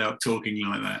mouth out talking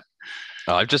like that.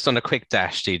 Oh, I've just done a quick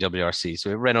dash TWRC.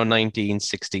 So Renault 19,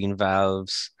 16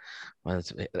 valves. Well,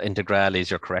 Integrales,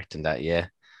 you're correct in that, yeah.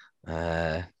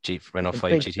 Renault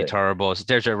 5 GT turbos.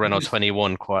 There's your Renault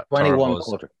 21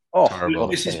 turbos. Oh,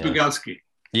 this is Bogalski.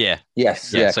 Yeah.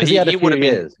 Yes. Yeah. Yeah. So he would have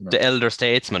been the elder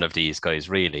statesman of these guys,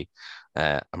 really.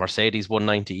 A Mercedes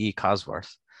 190E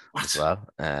Cosworth as well.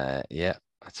 Yeah,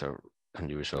 that's a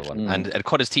unusual one. And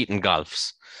cut his teeth in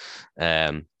golfs.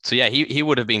 So yeah, he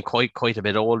would have been quite a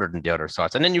bit older than the other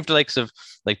sorts. And then you've the likes of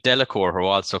like Delacour, who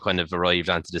also kind of arrived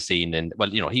onto the scene. And well,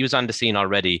 he was on the scene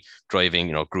already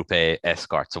driving, Group A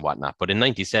escorts and whatnot. But in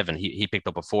 '97, he picked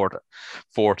up a Ford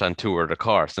and Tour de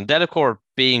Corse. And Delacour,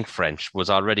 being French, was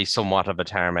already somewhat of a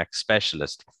tarmac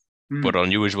specialist, but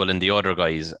unusual in the other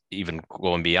guys, even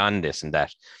going beyond this and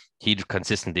that. He'd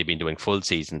consistently been doing full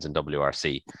seasons in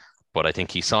WRC. But I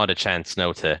think he saw the chance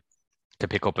now to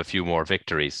pick up a few more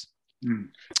victories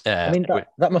I mean,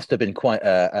 that must have been quite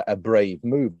a brave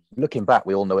move. Looking back,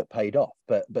 we all know it paid off.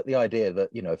 But the idea that,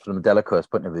 you know, from Delacour's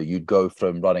point of view, you'd go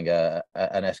from running an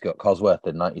Escort Cosworth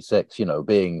in '96, you know,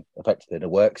 being effectively in a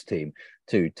works team,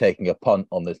 to taking a punt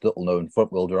on this little known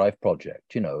front wheel drive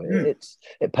project. You know,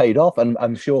 it paid off, and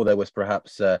I'm sure there was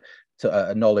perhaps a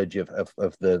knowledge of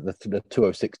the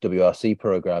 206 WRC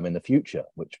program in the future,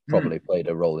 which probably played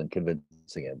a role in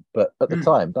convincing him. But at the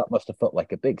time, that must have felt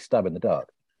like a big stab in the dark.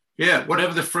 Yeah,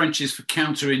 whatever the French is for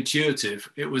counterintuitive,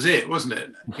 it was it, wasn't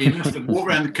it? He must have walked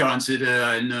around the car and said,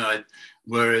 no,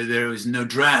 where there is no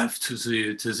drive to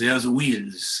the other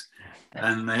wheels.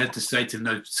 And they had to say to him,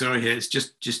 no, sorry, here, it's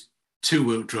just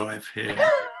two-wheel drive here.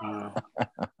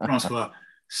 Francois,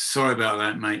 sorry about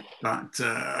that, mate, but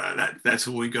that's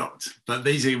all we got. But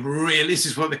this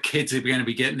is what the kids are going to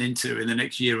be getting into in the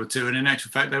next year or two. And in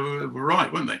actual fact, they were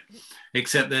right, weren't they?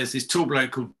 Except there's this tall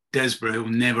bloke called Desborough who'll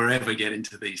never ever get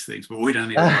into these things, but we don't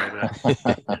need to worry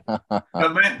about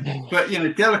it. but you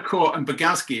know, Delacour and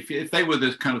Bogalski, if they were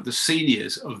the kind of the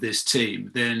seniors of this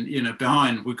team, then, you know,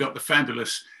 behind we've got the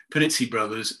fabulous Panizzi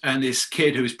brothers and this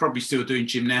kid who's probably still doing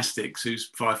gymnastics,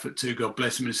 who's 5'2", God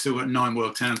bless him, and still got 9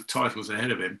 world titles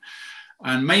ahead of him.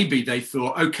 And maybe they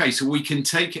thought, okay, so we can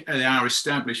take our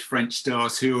established French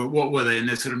stars who are, what were they, in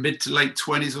their sort of mid to late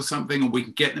 20s or something, and we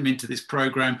can get them into this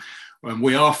program. And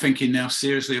we are thinking now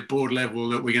seriously at board level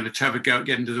that we're going to have a go at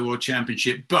getting to the World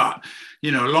Championship. But, you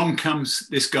know, along comes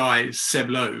this guy, Seb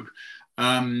Loeb.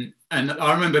 And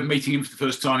I remember meeting him for the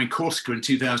first time in Corsica in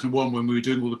 2001 when we were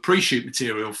doing all the pre-shoot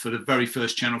material for the very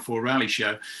first Channel 4 rally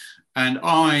show. And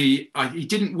he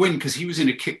didn't win because he was in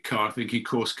a kit car, I think, in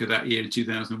Corsica that year in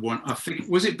 2001. I think,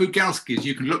 was it Bugalski's?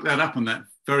 You can look that up on that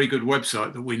very good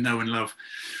website that we know and love.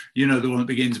 You know, the one that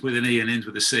begins with an E and ends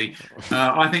with a C.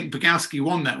 I think Bogalski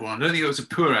won that one. I don't think it was a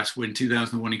Puras win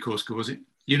 2001 in Corsica, was it?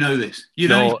 You know this. You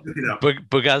know, no,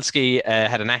 Bogalski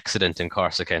had an accident in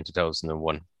Corsica in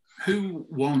 2001. Who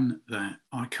won that?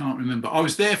 I can't remember. I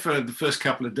was there for the first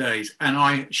couple of days and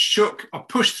I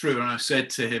pushed through and I said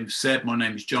to him, Seb, my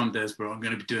name is John Desborough. I'm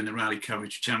going to be doing the rally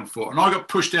coverage of Channel 4. And I got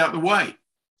pushed out of the way.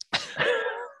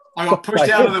 I got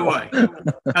pushed out of the way.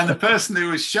 And the person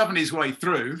who was shoving his way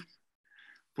through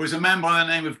was a man by the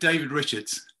name of David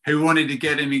Richards, who wanted to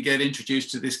get in and get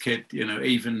introduced to this kid, you know,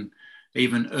 even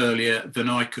earlier than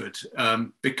I could,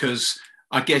 because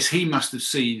I guess he must have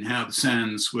seen how the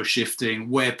sands were shifting,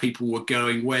 where people were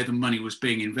going, where the money was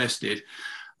being invested.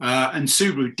 And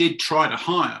Subaru did try to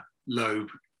hire Loeb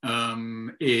at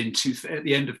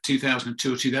the end of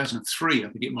 2002 or 2003, I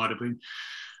think it might have been,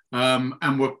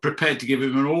 and were prepared to give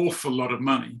him an awful lot of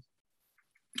money,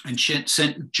 and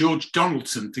sent George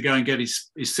Donaldson to go and get his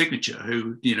signature,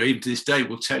 who, you know, even to this day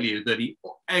will tell you that he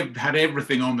had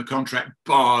everything on the contract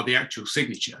bar the actual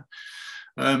signature,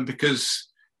 because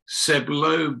Seb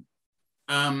Loeb,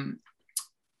 I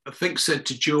think, said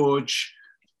to George,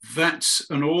 that's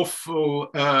an awful,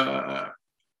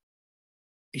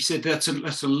 he said, that's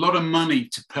a lot of money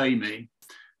to pay me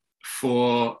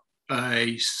for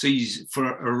a season,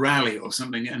 for a rally or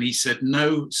something. And he said,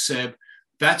 no, Seb,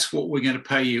 that's what we're going to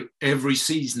pay you every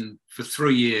season for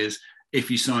 3 years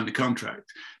if you sign the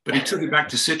contract. But he took it back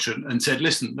to Citroën and said,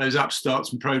 listen, those upstarts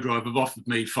from ProDrive have offered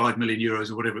me €5 million or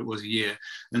whatever it was a year.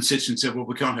 And Citroën said, well,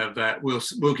 we can't have that. We'll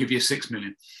give you $6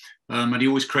 million. And he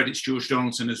always credits George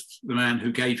Donaldson as the man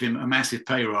who gave him a massive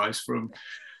pay rise from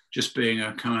just being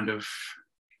a kind of,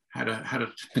 had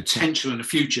a potential in the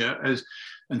future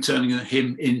and turning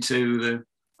him into the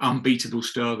unbeatable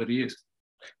star that he is.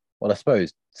 Well, I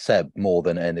suppose Seb, more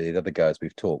than any of the other guys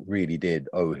we've talked, really did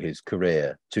owe his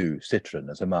career to Citroën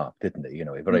as a marque, didn't he? You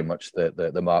know, very much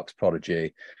the marque's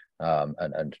prodigy,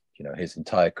 and you know, his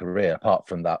entire career, apart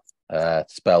from that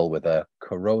spell with a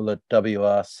Corolla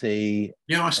WRC.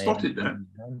 Yeah, I spotted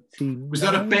that. Was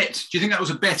that a bet? Do you think that was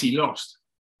a bet he lost?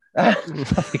 I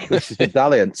think it was his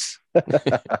medallions.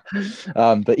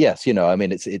 But yes, you know, I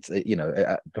mean, it's you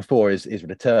know, before his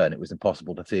return, it was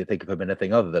impossible to think of him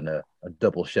anything other than a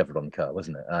double chevron car,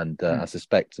 wasn't it? And I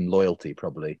suspect some loyalty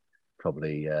probably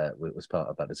was part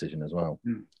of that decision as well.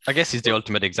 I guess he's the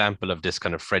ultimate example of this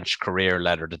kind of French career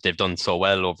ladder that they've done so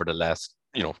well over the last,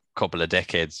 you know, couple of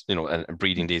decades, you know, and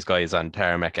breeding these guys on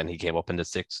Tarmac, and he came up in the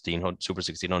Super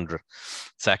 1600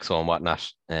 Saxo and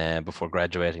whatnot before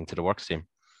graduating to the works team.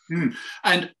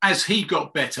 And as he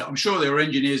got better, I'm sure there were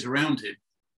engineers around him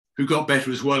who got better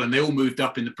as well, and they all moved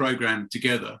up in the program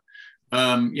together,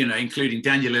 you know, including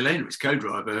Daniel Elena, his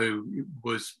co-driver, who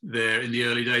was there in the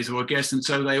early days of our guest. And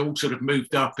so they all sort of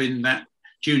moved up in that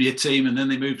junior team, and then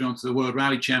they moved on to the World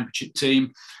Rally Championship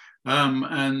team.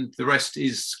 And the rest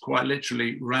is quite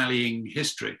literally rallying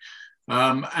history.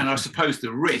 And I suppose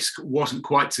the risk wasn't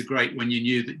quite so great when you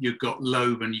knew that you've got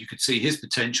Loeb and you could see his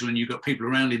potential, and you've got people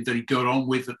around him that he got on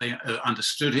with, that they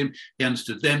understood him, he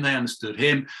understood them, they understood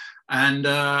him. And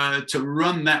to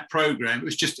run that program,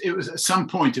 it was at some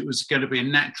point, it was going to be a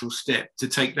natural step to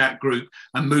take that group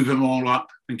and move them all up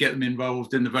and get them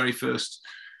involved in the very first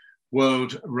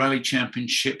World Rally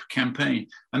Championship campaign.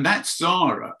 And that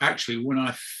Zara, actually, when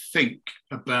I think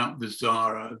about the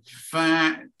Zara,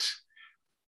 that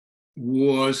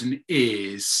was and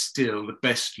is still the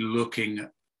best looking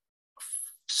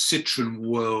Citroen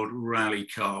World Rally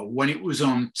car when it was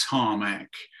on tarmac.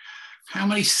 How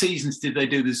many seasons did they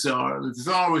do the Zara? The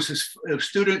Zara was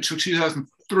stood until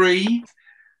 2003.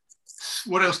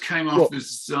 What else came after the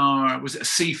Zara? Was it a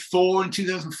C4 in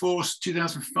 2004,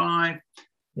 2005?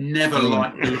 Never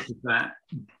liked the look of that.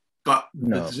 But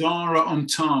the Zara on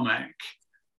tarmac,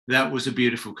 that was a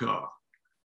beautiful car.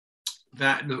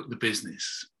 That looked the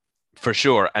business. For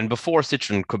sure. And before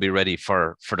Citroen could be ready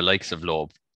for the likes of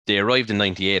Loeb, they arrived in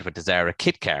 98 with the Zara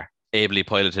kit car, ably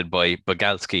piloted by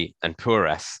Bogalski and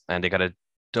Puras, and they got a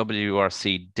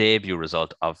WRC debut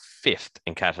result of 5th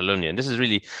in Catalonia. And this is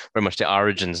really very much the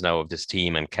origins now of this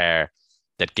team and car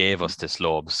that gave us this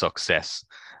Loeb success.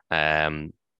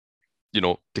 The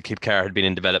kit car had been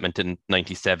in development in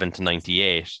 97 to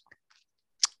 98.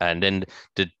 And then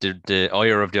the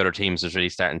ire of the other teams was really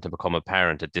starting to become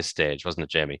apparent at this stage, wasn't it,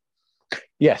 Jamie?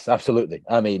 Yes, absolutely.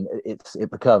 I mean,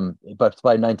 but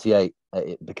by 98,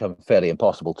 it became fairly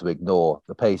impossible to ignore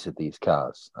the pace of these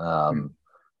cars. And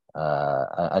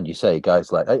you say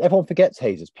guys like, everyone forgets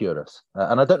Jesus Puris,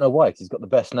 and I don't know why, because he's got the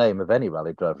best name of any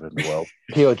rally driver in the world,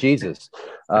 Pure Jesus.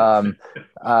 And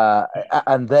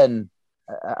then,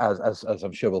 as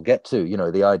I'm sure we'll get to,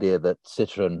 the idea that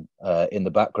Citroen, in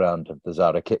the background of the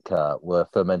Zara kit car, were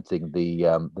fermenting the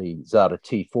Zara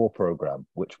T4 program,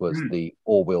 which was the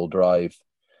all-wheel drive,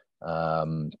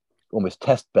 almost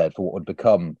test bed for what would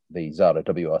become the Zara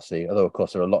WRC. Although, of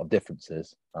course, there are a lot of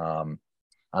differences.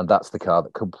 And that's the car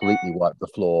that completely wiped the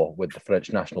floor with the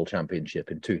French National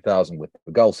Championship in 2000 with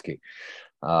Bogalski.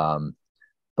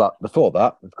 But before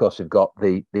that, of course, we've got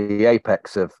the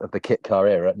apex of the kit car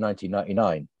era at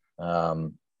 1999,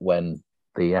 when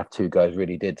the F2 guys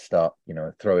really did start,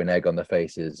 throwing egg on the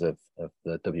faces of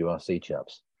the WRC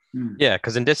chaps. Yeah,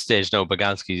 because in this stage now,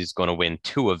 Bogalski is going to win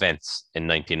 2 events in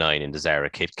 99 in the Zara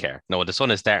kit car. Now, the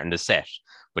sun is starting to set,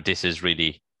 but this is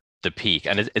really the peak.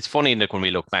 And it's funny, Nick, when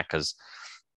we look back, because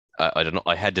I don't know,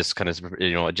 I had this kind of,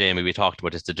 Jamie, we talked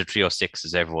about this, the 306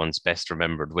 is everyone's best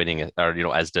remembered winning,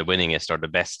 or, as the winningest or the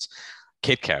best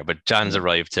kit car, but John's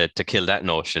arrived to kill that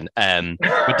notion.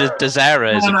 But the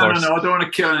Zara is, of course... No, I don't want to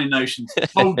kill any notions.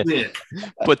 Oh, dear.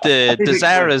 But the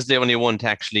Zara is the only one to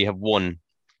actually have won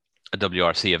a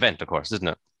WRC event, of course, isn't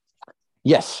it?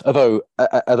 Yes, although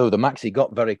the Maxi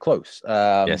got very close.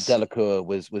 Yes. Delacour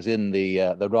was in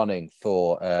the running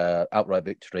for outright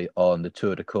victory on the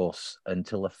Tour de Corse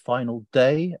until the final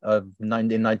day of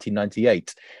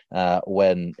 1998,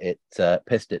 when it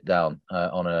pissed it down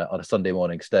on a Sunday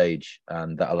morning stage,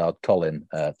 and that allowed Colin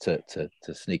to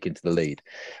sneak into the lead.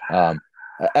 And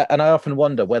I often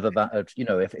wonder whether that had,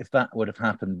 if that would have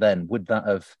happened then, would that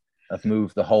have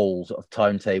moved the whole sort of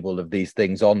timetable of these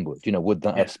things onward? Would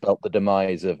that have spelt the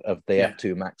demise of the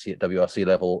F2 Maxi at WRC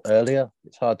level earlier?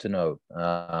 It's hard to know.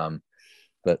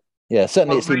 But yeah,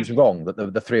 certainly it seems wrong that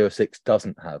the 306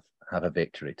 doesn't have a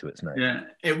victory to its name. Yeah,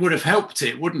 it would have helped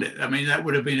it, wouldn't it? I mean, that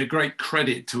would have been a great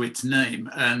credit to its name,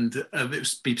 and it would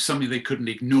be something they couldn't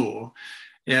ignore.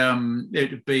 It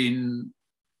would have been...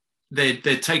 They'd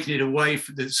taken it away.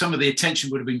 Some of the attention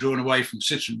would have been drawn away from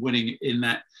Citroen winning in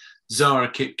that Zara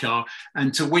kit car,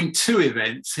 and to win 2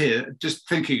 events here, just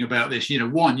thinking about this,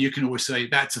 one, you can always say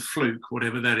that's a fluke,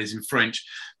 whatever that is in French,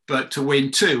 but to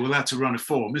win 2, well, that's a run of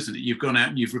form, isn't it? You've gone out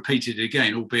and you've repeated it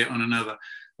again, albeit on another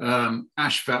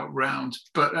asphalt round.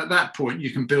 But at that point,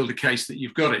 you can build a case that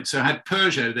you've got it. So had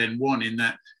Peugeot then won in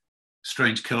that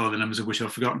strange car, the numbers of which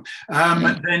I've forgotten,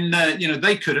 then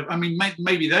they could have,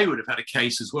 maybe they would have had a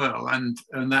case as well, and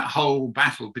that whole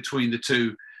battle between the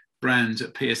 2 brands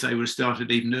at PSA would have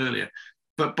started even earlier.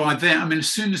 But by then, as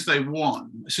soon as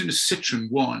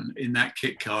Citroen won in that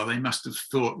kit car, they must have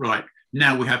thought, right,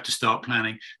 now we have to start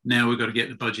planning. Now we've got to get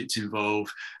the budgets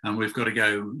involved, and we've got to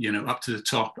go, up to the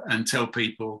top and tell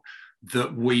people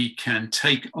that we can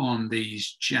take on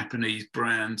these Japanese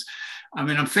brands.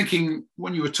 I'm thinking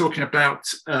when you were talking about,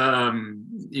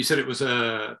 you said it was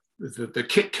the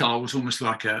kit car was almost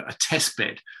like a test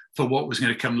bed for what was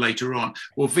going to come later on.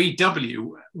 Well,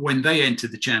 VW, when they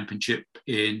entered the championship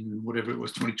in whatever it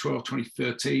was, 2012,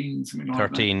 2013, something like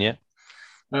 13, that. yeah.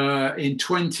 in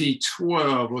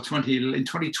 2012 in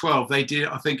 2012, they did,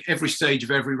 I think, every stage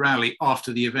of every rally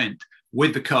after the event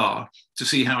with the car to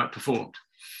see how it performed.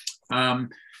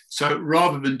 So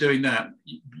rather than doing that,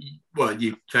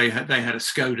 they had a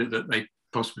Skoda that they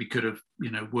possibly could have,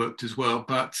 worked as well.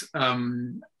 But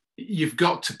you've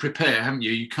got to prepare, haven't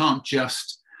you? You can't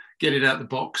just get it out the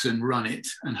box and run it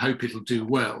and hope it'll do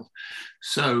well.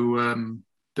 So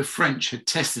the French had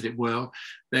tested it well.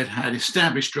 They'd had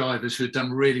established drivers who had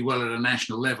done really well at a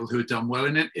national level, who had done well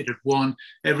in it. It had won.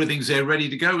 Everything's there ready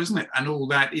to go, isn't it? And all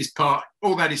that is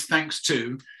thanks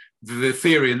to the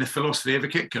theory and the philosophy of a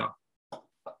kit car.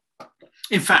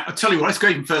 In fact, I'll tell you what, let's go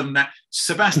even further than that.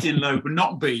 Sebastian Loeb would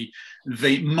not be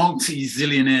the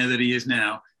multi-zillionaire that he is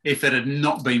now if it had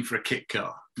not been for a kit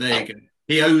car. There you go.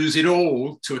 He owes it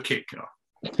all to a kit car.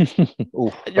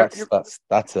 Ooh,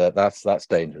 that's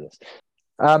dangerous.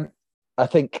 I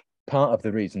think part of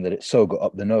the reason that it so got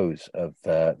up the nose of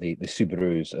the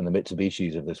Subarus and the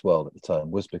Mitsubishis of this world at the time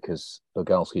was because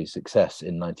Rogalski's success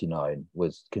in '99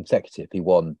 was consecutive. He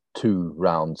won 2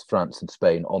 rounds, France and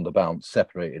Spain, on the bounce,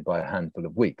 separated by a handful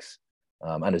of weeks.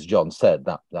 And as John said,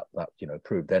 that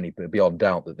proved beyond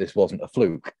doubt that this wasn't a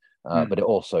fluke. But it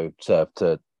also served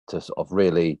to sort of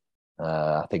really,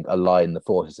 I think, align the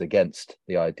forces against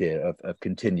the idea of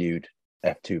continued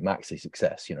F2 Maxi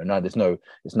success. Now it's no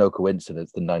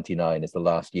coincidence that '99 is the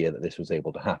last year that this was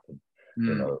able to happen.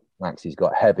 Maxis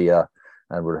got heavier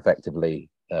and were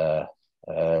effectively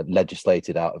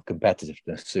legislated out of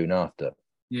competitiveness soon after.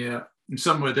 Yeah, and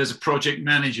somewhere there's a project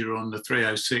manager on the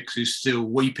 306 who's still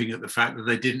weeping at the fact that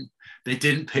they didn't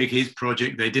pick his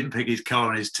project, they didn't pick his car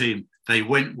and his team. They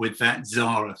went with that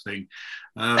Zara thing,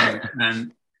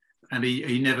 and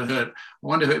he never heard. I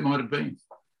wonder who it might have been.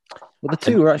 Well, the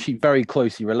two were actually very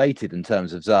closely related in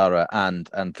terms of Zara and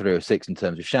 306 in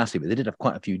terms of chassis, but they did have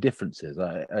quite a few differences.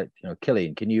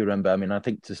 Killian, can you remember? I mean, I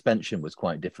think suspension was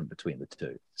quite different between the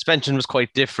two. Suspension was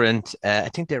quite different. I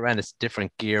think they ran a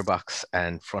different gearbox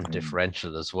and front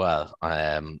differential as well.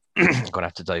 I'm going to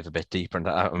have to dive a bit deeper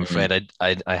into that. I'm afraid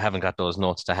I haven't got those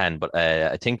notes to hand, but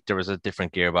I think there was a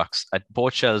different gearbox.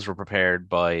 Both shells were prepared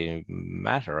by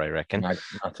Matter, I reckon.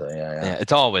 Matter, yeah.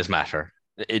 It's always Matter.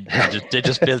 They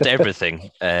just built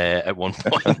everything at one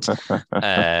point.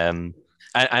 And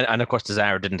of course, the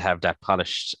Zara didn't have that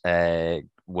polished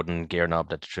wooden gear knob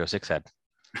that the 306 had.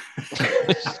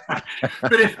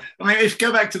 But if you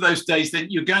go back to those days,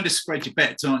 then you're going to spread your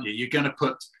bets, aren't you? You're going to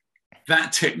put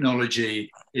that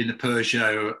technology in the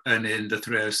Peugeot and in the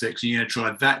 306, and you're going to try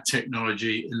that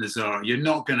technology in the Zara. You're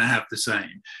not going to have the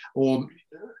same. Or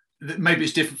maybe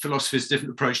it's different philosophies,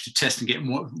 different approach to test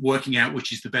and working out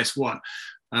which is the best one.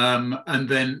 And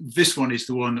then this one is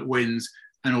the one that wins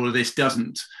and all of this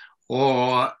doesn't.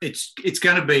 Or it's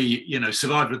going to be,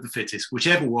 survival of the fittest.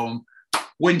 Whichever one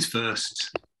wins first,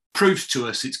 proves to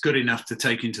us it's good enough to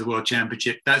take into the World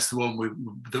Championship. That's the one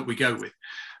that we go with.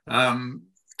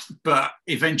 But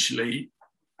eventually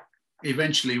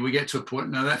we get to a point,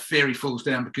 now that theory falls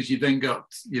down because you've then got,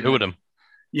 Two of them.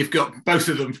 You've got both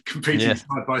of them competing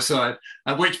side by side,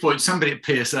 at which point somebody at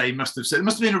PSA must have said, there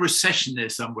must have been a recession there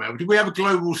somewhere. Did we have a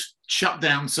global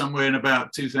shutdown somewhere in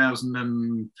about 2000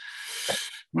 and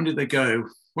when did they go?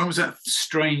 When was that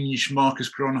strange Marcus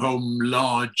Gronholm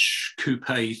large coupe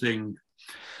thing?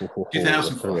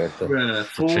 2004.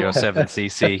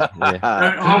 307cc. Yeah.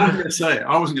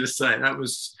 I wasn't going to say it. That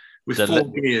was with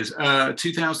 4 gears.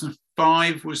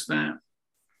 2005 was that?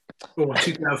 Or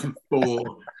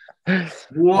 2004.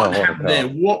 What happened there?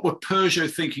 What were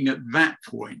Peugeot thinking at that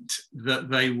point that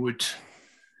they would?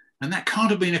 And that can't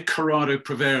have been a Corrado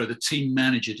Provera, the team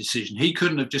manager, decision. He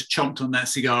couldn't have just chomped on that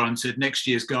cigar and said, "Next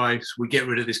year's guys, we get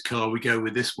rid of this car, we go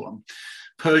with this one."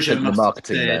 Peugeot must have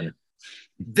said,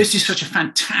 "This is such a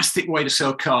fantastic way to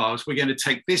sell cars. We're going to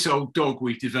take this old dog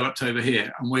we've developed over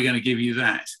here, and we're going to give you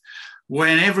that."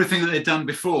 When everything that they'd done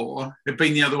before had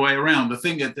been the other way around. The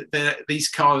thing that these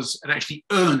cars had actually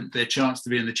earned their chance to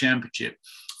be in the championship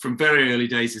from very early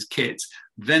days as kits.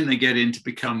 Then they get in to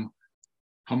become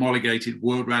homologated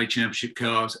World Rally Championship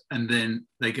cars, and then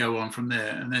they go on from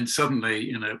there. And then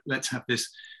suddenly, let's have this,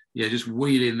 just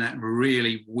wheel in that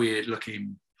really weird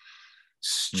looking,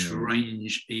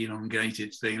 strange,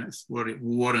 elongated thing. That's what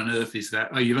on earth is that?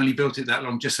 Oh, you've only built it that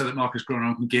long just so that Marcus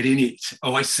Gronholm can get in it.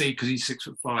 Oh, I see, because he's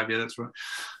 6'5". Yeah, that's right.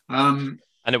 And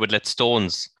it would let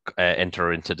Stones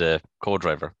enter into the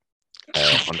co-driver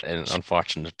in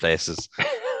unfortunate places.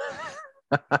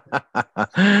 But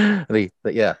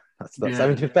yeah, that's. I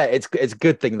mean, to be fair, it's a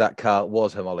good thing that car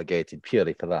was homologated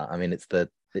purely for that. I mean, it's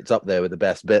up there with the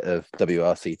best bit of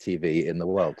WRC TV in the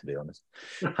world, to be honest.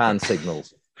 Hand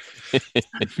signals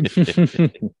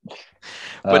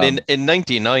But in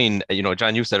 '99,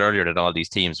 John, you said earlier that all these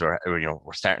teams were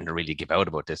starting to really give out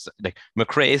about this. Like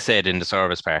McRae said in the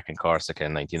service park in Corsica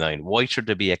in '99, why should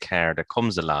there be a car that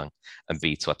comes along and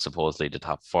beats what's supposedly the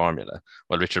top formula?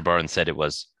 Well, Richard Burns said it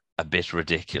was a bit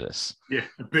ridiculous. Yeah,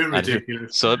 a bit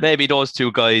ridiculous. So maybe those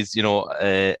two guys,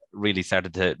 really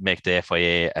started to make the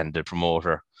FIA and the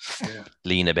promoter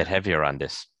lean a bit heavier on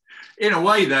this. In a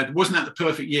way, that wasn't that the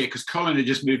perfect year because Colin had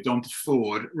just moved on to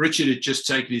Ford. Richard had just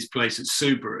taken his place at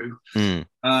Subaru.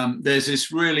 There's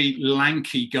this really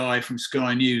lanky guy from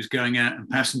Sky News going out on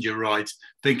passenger rides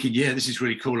thinking, yeah, this is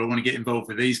really cool. I want to get involved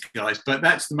with these guys. But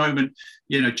that's the moment,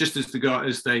 just as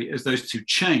those two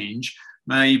change,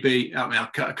 maybe, I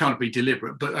can't be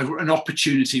deliberate, but an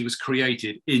opportunity was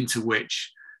created into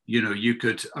which, you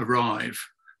could arrive.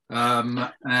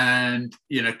 And,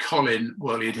 Colin,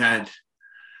 well, he'd had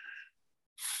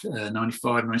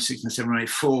 95, 96, 97,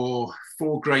 94,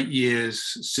 4 great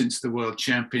years since the World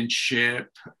Championship.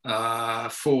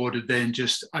 Ford had then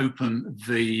just opened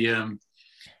the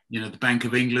Bank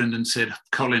of England and said,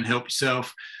 Colin, help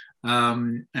yourself.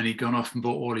 And he'd gone off and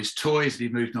bought all his toys. And he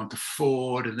moved on to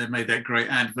Ford and then made that great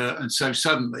advert. And so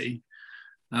suddenly,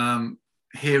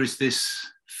 here is this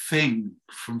thing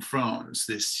from France,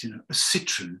 this, a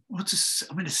Citroen. A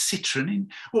Citroen.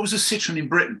 What was a Citroen in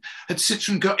Britain? Had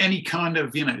Citroen got any kind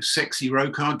of, sexy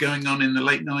road car going on in the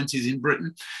late 90s in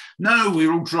Britain? No, we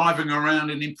were all driving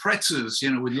around in Imprezas,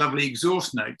 with lovely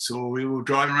exhaust notes, or we were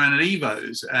driving around in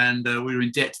Evos, and we were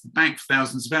in debt to the bank for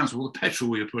thousands of pounds for all the petrol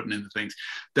we were putting in the things.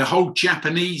 The whole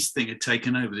Japanese thing had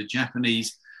taken over, the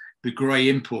grey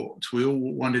imports. We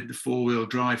all wanted the 4-wheel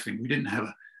drive thing. We didn't have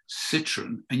a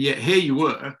Citroen, and yet here you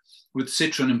were with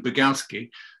Citroen and Bogalski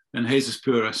and Jesus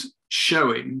Puras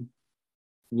showing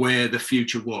where the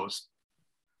future was,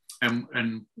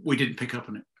 and we didn't pick up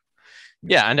on it.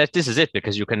 Yeah, and this is it,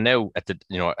 because you can now at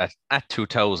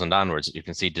 2000 onwards, you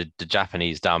can see the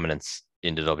Japanese dominance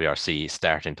in the WRC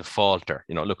starting to falter.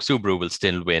 Look, Subaru will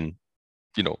still win,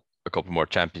 a couple more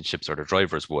championships, or the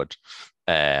drivers would,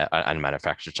 and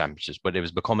manufacturer championships, but it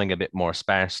was becoming a bit more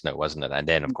sparse now, wasn't it? And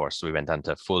then, of course, we went on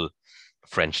to full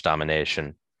French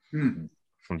domination from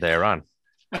there on.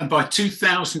 And by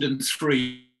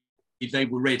 2003, they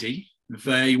were ready.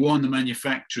 They won the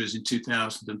manufacturers in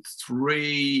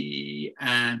 2003,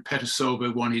 and Petter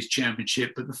won his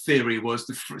championship. But the theory was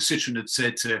Citroen had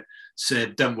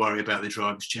said, don't worry about the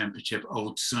Drivers' Championship,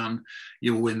 old son.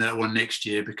 You'll win that one next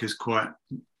year, because quite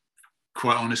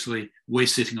honestly, we're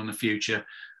sitting on the future.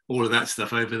 All of that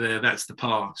stuff over there, that's the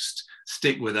past.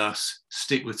 Stick with us,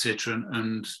 stick with Citroen,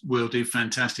 and we'll do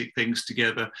fantastic things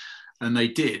together. And they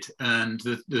did. And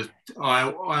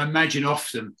I imagine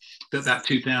often that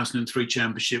 2003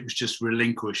 championship was just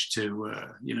relinquished to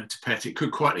Pett. It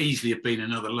could quite easily have been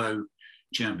another low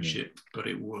championship, but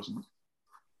it wasn't.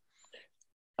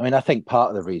 I mean, I think part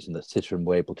of the reason that Citroen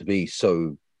were able to be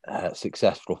so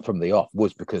successful from the off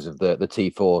was because of the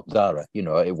T4 Zara.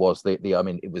 It was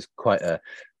it was quite a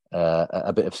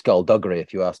bit of skullduggery,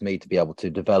 if you ask me, to be able to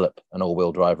develop an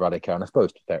all-wheel drive rally car. And I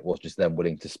suppose it was just them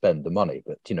willing to spend the money,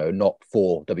 but not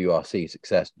for WRC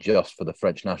success, just for the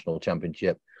French National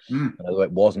Championship. And although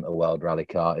it wasn't a world rally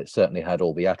car, it certainly had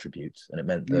all the attributes, and it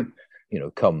meant that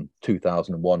come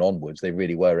 2001 onwards, they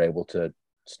really were able to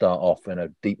start off in a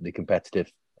deeply competitive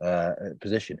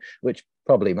position, which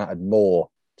probably mattered more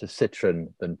to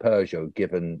Citroen than Peugeot,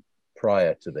 given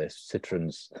prior to this,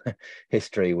 Citroen's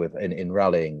history in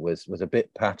rallying was a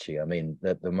bit patchy. I mean,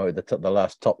 the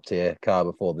last top tier car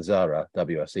before the Zara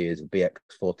WRC is a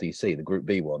BX4TC, the Group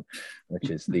B one, which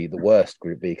is the worst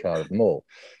Group B car of them all.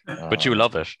 But you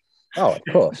love it. Oh, of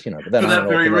course, But then for that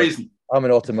very reason, I'm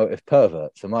an automotive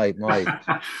pervert, so my. Did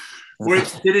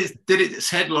its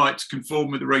headlights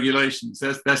conform with the regulations?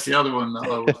 That's the other one that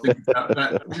I was thinking about.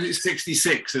 That was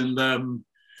 66, and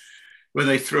where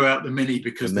they threw out the Mini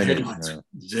because the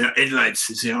headlights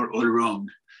is all wrong.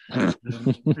 Wasn't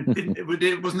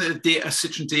it a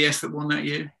Citroen DS that won that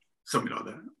year? Something like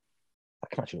that. I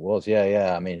can imagine it was,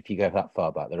 yeah. I mean, if you go that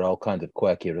far back, there are all kinds of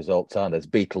quirky results, aren't there? There's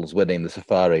Beatles winning the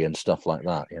Safari and stuff like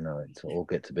that. It all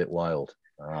gets a bit wild.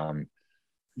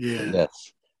 Yes.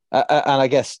 And I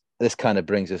guess this kind of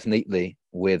brings us neatly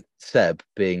with Seb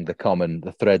being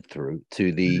the thread through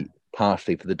to the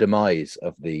partially for the demise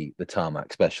of the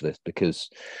tarmac specialist, because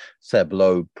Seb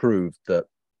Lowe proved that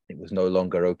it was no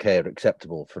longer okay or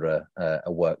acceptable for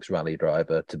a works rally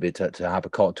driver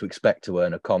to expect to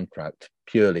earn a contract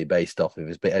purely based off of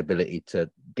his ability to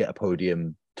get a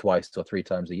podium twice or 3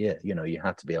 times a year. You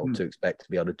had to be able to expect to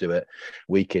be able to do it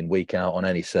week in, week out on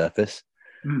any surface.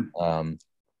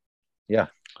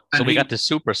 So we got the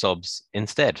super subs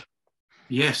instead.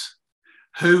 Yes.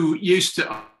 Who used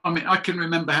to, I mean, I can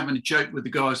remember having a joke with the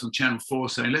guys on Channel 4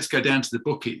 saying, let's go down to the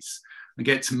bookies and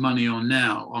get some money on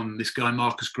now on this guy,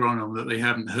 Marcus Gronholm, that they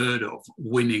haven't heard of,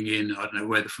 winning in, I don't know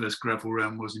where the first gravel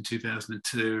round was in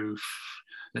 2002.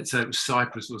 Let's say it was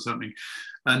Cyprus or something.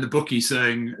 And the bookie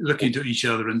saying, looking to each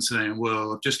other and saying,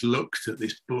 well, I've just looked at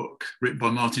this book written by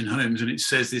Martin Holmes, and it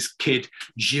says this kid,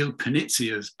 Gilles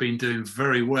Panizzi, has been doing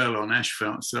very well on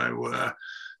asphalt. So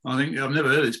I think I've never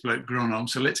heard of this bloke Gronholm.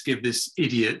 So let's give this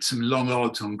idiot some long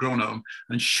odds on Gronholm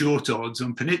and short odds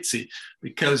on Panizzi,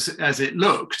 because as it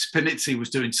looked, Panizzi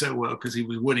was doing so well because he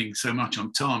was winning so much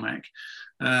on tarmac.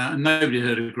 And nobody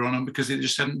heard of Gronholm because it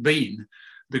just hadn't been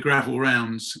the gravel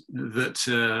rounds that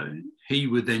he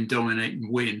would then dominate and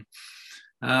win.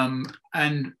 And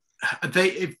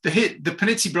the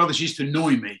Panizzi brothers used to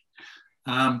annoy me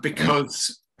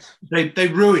because they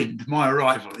ruined my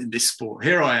arrival in this sport.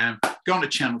 Here I am, gone to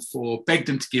Channel 4, begged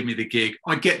them to give me the gig.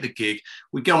 I get the gig.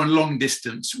 We go on long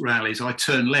distance rallies. I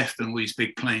turn left on all these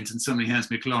big planes and somebody hands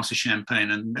me a glass of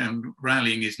champagne, and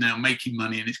rallying is now making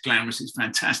money and it's glamorous. It's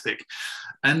fantastic.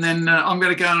 And then I'm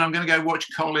going to go watch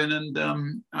Colin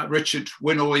and Richard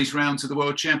win all these rounds of the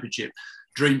World Championship.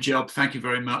 Dream job. Thank you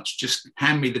very much. Just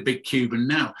hand me the big Cuban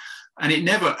now. And it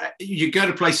never, you go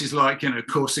to places like,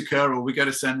 Corsica, or we go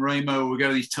to San Remo, or we go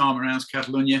to these Tarmac rounds,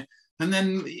 Catalonia, and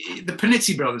then the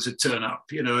Panizzi brothers would turn up,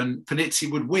 and Panizzi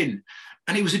would win.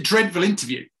 And it was a dreadful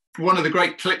interview. One of the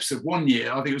great clips of one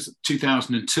year, I think it was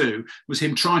 2002, was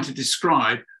him trying to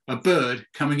describe a bird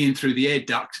coming in through the air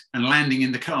duct and landing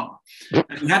in the car.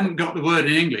 And he hadn't got the word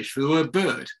in English for the word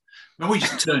bird. And we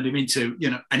just turned him into,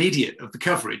 an idiot of the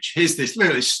coverage. Here's this, look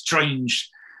at this strange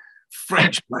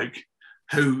French bloke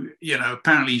who,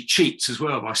 apparently cheats as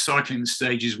well by cycling the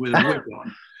stages with a wig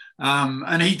on.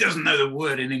 And he doesn't know the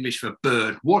word in English for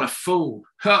bird. What a fool.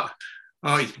 Huh.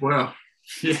 But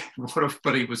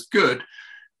he was good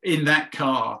in that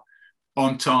car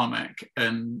on tarmac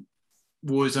and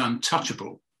was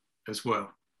untouchable as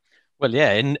well. Well,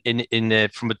 yeah, in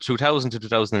from 2000 to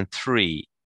 2003,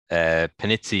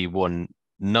 Panizzi won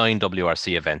 9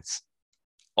 WRC events,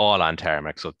 all on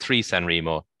tarmac. So 3 San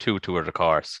Remo, 2 Tour de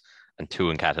Corse, and 2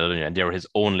 in Catalonia, and they were his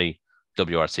only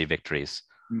WRC victories,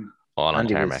 all on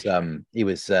tarmac. He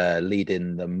was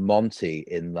leading the Monty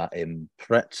in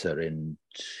Prezza in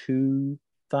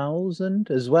 2000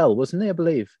 as well, wasn't he? I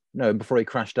believe. No, before he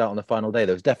crashed out on the final day.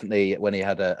 There was definitely when he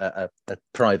had a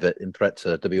private in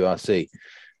Prezza WRC,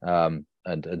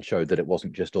 and showed that it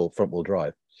wasn't just all front wheel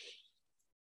drive.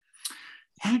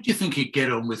 How do you think he'd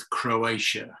get on with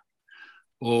Croatia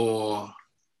or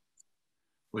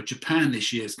Japan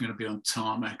this year is going to be on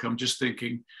tarmac? I'm just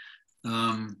thinking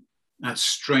that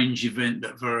strange event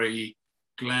that we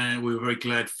were very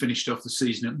glad finished off the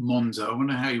season at Monza. I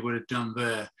wonder how he would have done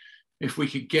there. If we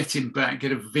could get him back,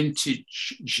 get a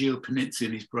vintage Gilles Panizzi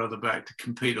and his brother back to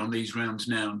compete on these rounds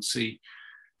now and see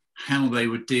how they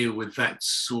would deal with that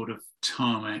sort of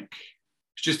tarmac.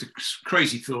 It's just a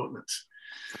crazy thought that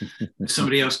if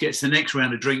somebody else gets the next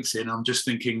round of drinks in, I'm just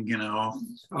thinking, I'll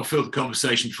fill the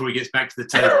conversation before he gets back to the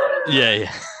table.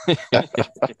 Yeah.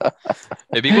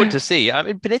 It'd be good to see. I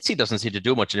mean, Panizzi doesn't seem to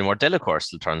do much anymore. Delacour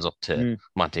still turns up to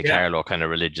Monte Carlo kind of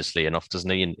religiously enough, doesn't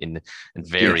he, in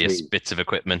various bits of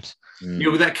equipment.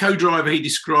 With that co-driver he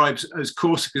describes as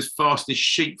Corsica's fastest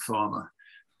sheep farmer,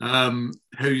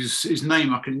 whose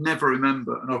name I can never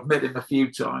remember, and I've met him a few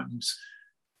times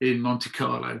in Monte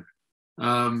Carlo.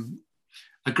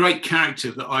 A great character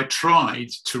that I tried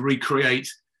to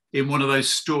recreate in one of those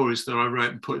stories that I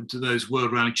wrote and put into those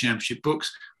World Rally Championship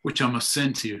books, which I must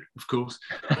send to you, of course.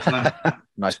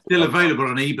 Nice. Still available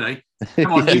on eBay.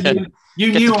 Come on,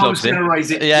 you knew I was going to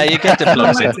raise it. Yeah, you get the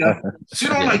plugs in.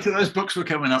 Sooner or later, those books were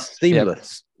coming up.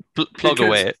 Seamless. Plug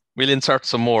away. We'll insert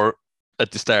some more at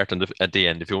the start and at the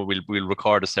end. If you want, we'll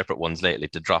record a separate ones lately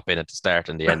to drop in at the start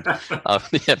and the end of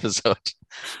the episode.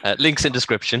 Links in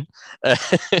description.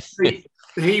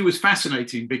 He was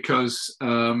fascinating because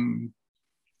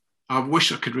I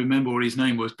wish I could remember what his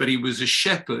name was, but he was a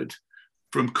shepherd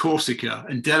from Corsica,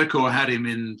 and Delacour had him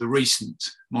in the recent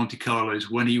Monte Carlos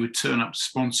when he would turn up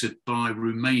sponsored by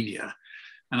Romania.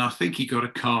 And I think he got a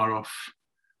car off,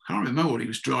 I can't remember what he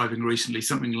was driving recently,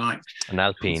 something like an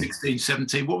Alpine. 16,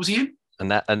 17. What was he in?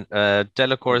 And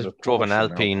Delacour drove an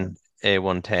Alpine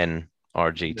A110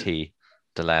 RGT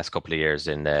the last couple of years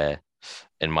in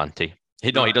Monte.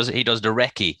 He does the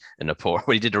recce in a Porsche.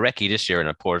 Well, he did the recce this year in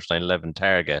a Porsche 911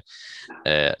 Targa,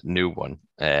 new one.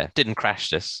 Didn't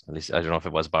crash this. At least I don't know if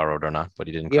it was borrowed or not, but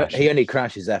he didn't crash. He only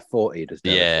crashes F40, does.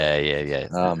 Yeah.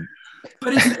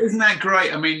 But isn't that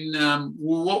great? I mean,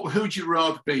 who would you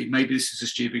rather be? Maybe this is a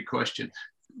stupid question.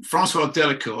 Francois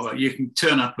Delacour, you can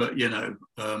turn up at,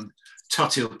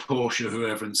 Tuthill Porsche or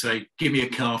whoever and say, give me a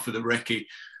car for the recce.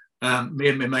 Me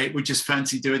and my mate, we just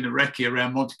fancy doing the recce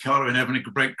around Monte Carlo and having a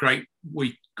great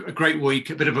week,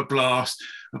 a bit of a blast,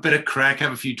 a bit of crack,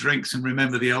 have a few drinks and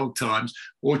remember the old times.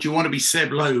 Or do you want to be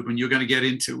Seb Loeb and you're going to get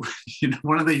into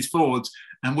one of these Fords?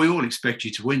 And we all expect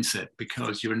you to win, Seb,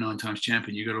 because you're a 9 times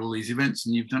champion. You've got all these events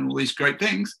and you've done all these great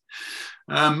things.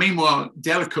 Meanwhile,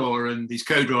 Delacour and his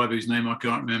co-driver, whose name I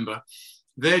can't remember,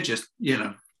 they're just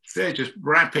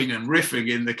rapping and riffing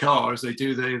in the car as they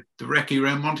do the recce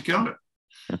around Monte Carlo.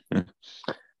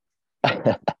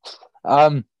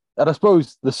 And I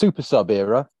suppose the super sub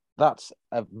era, that's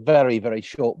a very, very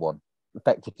short one,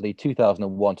 effectively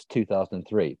 2001 to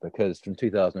 2003, because from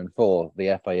 2004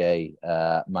 the FIA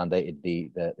mandated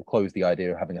the closed the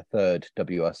idea of having a third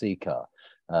WRC car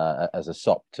as a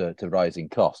sop to rising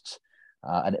costs,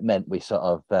 and it meant we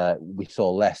saw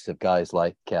less of guys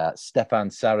like Stefan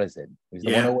Sarrazin, who's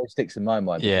the one who always sticks in my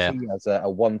mind. Yeah, he has a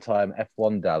one-time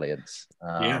F1 dalliance.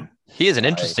 He has an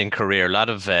interesting career. A lot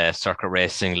of circuit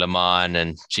racing, Le Mans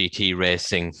and GT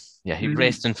racing. Yeah, he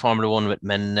raced in Formula One with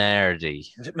Minardi.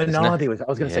 Was it Minardi? I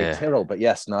was going to say Tyrrell, but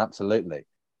yes, no, absolutely.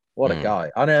 What a guy.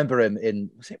 I remember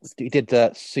him he did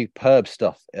superb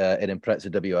stuff in Impreza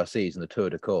WRCs and the Tour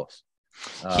de Corse.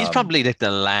 He's probably like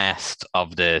the last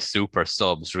of the super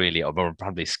subs, really, or we're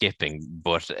probably skipping,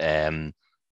 but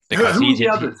because who were the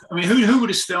others? I mean, who would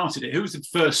have started it? Who was the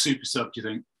first super sub, do you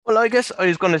think? Well, I guess I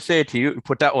was going to say to you,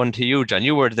 put that one to you, John.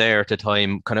 You were there at the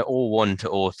time, kind of 01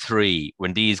 to 03,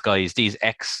 when these guys, these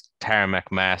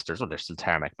ex-Tarmac masters, they're still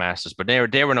Tarmac masters, but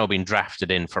they were now being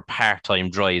drafted in for part-time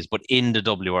drives, but in the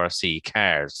WRC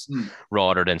cars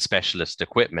rather than specialist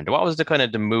equipment. What was the kind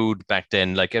of the mood back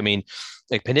then? Like, I mean,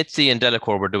 like Panizzi and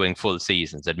Delacour were doing full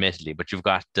seasons, admittedly, but you've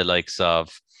got the likes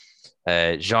of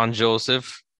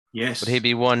Jean-Joseph. Yes. Would he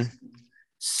be one?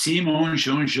 Simon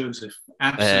Jean-Joseph,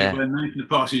 absolutely well known in the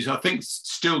past. Who I think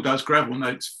still does gravel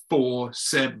notes for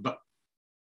Seb.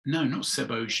 No, not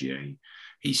Seb Ogier.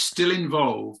 He's still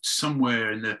involved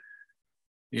somewhere in the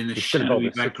shadowy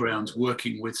backgrounds,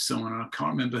 working with someone. I can't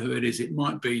remember who it is. It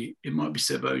might be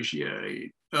Seb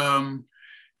Ogier.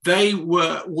 They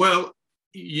were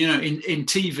in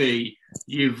TV.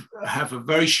 You have a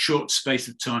very short space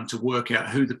of time to work out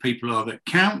who the people are that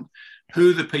count,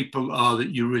 who the people are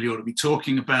that you really ought to be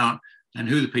talking about, and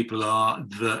who the people are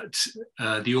that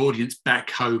the audience back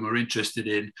home are interested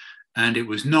in. And it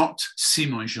was not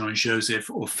Simon Jean-Joseph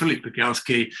or Philippe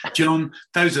Bogalski. John,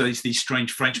 those are these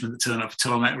strange Frenchmen that turn up for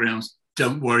tarmac rounds.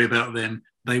 Don't worry about them.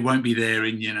 They won't be there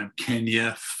in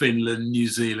Kenya, Finland, New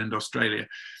Zealand, Australia.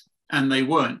 And they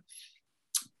weren't.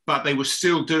 But they were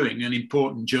still doing an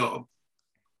important job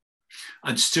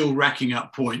and still racking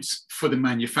up points for the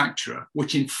manufacturer,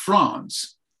 which in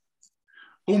France,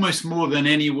 almost more than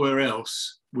anywhere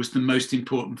else, was the most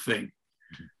important thing.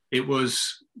 It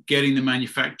was getting the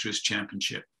manufacturer's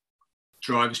championship,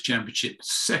 driver's championship,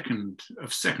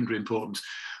 of secondary importance.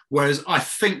 Whereas I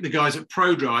think the guys at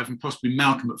ProDrive and possibly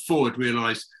Malcolm at Ford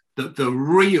realised that the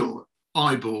real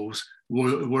eyeballs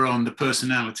were on the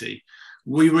personality.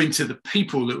 We were into the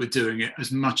people that were doing it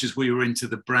as much as we were into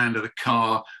the brand of the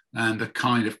car and the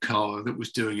kind of car that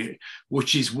was doing it,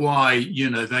 which is why,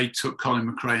 they took Colin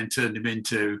McRae and turned him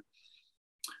into,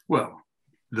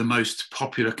 the most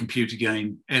popular computer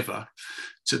game ever,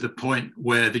 to the point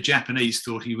where the Japanese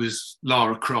thought he was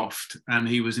Lara Croft and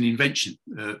he was an invention.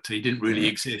 He didn't really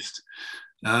exist.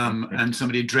 And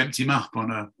somebody had dreamt him up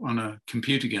on a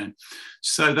computer game.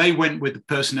 So they went with the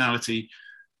personality.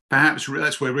 Perhaps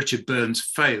that's where Richard Burns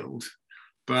failed,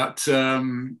 but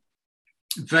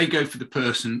they go for the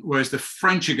person, whereas the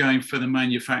French are going for the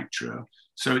manufacturer.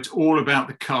 So it's all about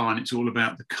the car and it's all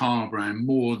about the car brand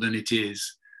more than it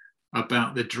is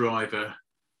about the driver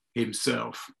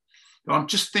himself. I'm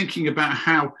just thinking about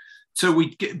how. So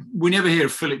we never hear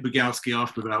of Philip Bogalski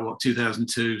after about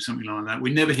 2002, something like that.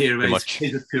 We never hear of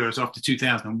his appearance after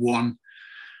 2001.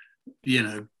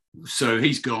 So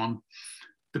he's gone.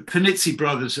 The Panizzi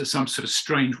brothers are some sort of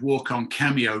strange walk-on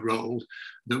cameo role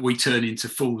that we turn into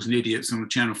fools and idiots on the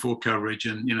Channel 4 coverage,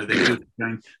 and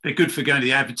they're good for going to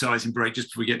the advertising break just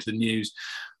before we get to the news.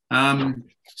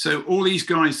 So all these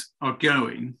guys are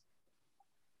going,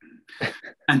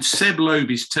 and Seb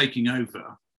Loeb is taking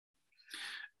over.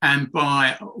 And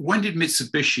when did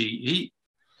Mitsubishi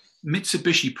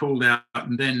pulled out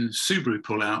and then Subaru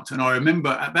pulled out? And I remember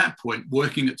at that point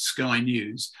working at Sky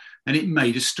News, and it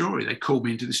made a story. They called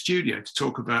me into the studio to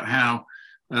talk about how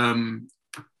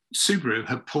Subaru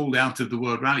had pulled out of the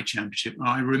World Rally Championship.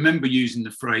 I remember using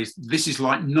the phrase, "This is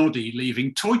like Noddy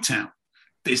leaving Toy Town."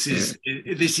 This is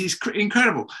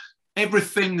incredible.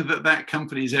 Everything that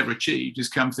company has ever achieved has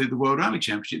come through the World Rally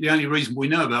Championship. The only reason we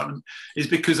know about them is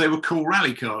because they were cool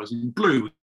rally cars in blue,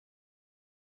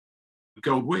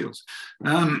 gold wheels.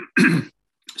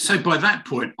 So by that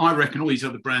point, I reckon all these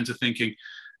other brands are thinking,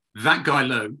 that Guy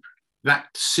Loeb,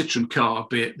 that Citroen car,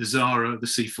 be it the Zara, the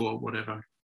C4, whatever,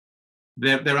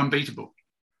 they're unbeatable.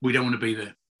 We don't want to be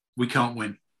there. We can't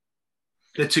win.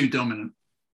 They're too dominant.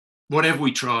 Whatever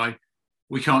we try,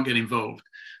 we can't get involved.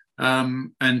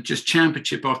 And just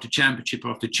championship after championship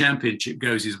after championship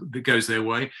goes their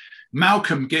way.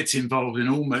 Malcolm gets involved and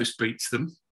almost beats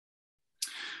them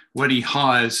when he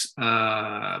hires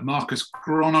Marcus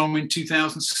Gronom in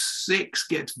 2006,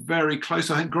 gets very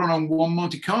close. I think Gronom won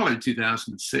Monte Carlo in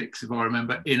 2006, if I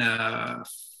remember, in a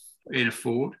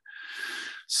Ford.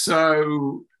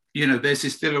 So, there's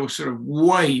this little sort of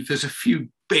wave. There's a few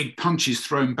big punches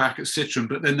thrown back at Citroen,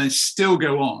 but then they still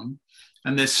go on,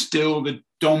 and they're still the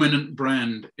dominant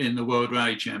brand in the World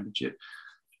Rally Championship.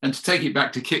 And to take it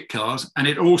back to kit cars, and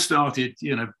it all started,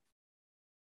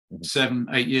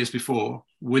 7-8 years before,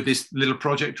 with this little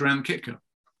project around the kit car.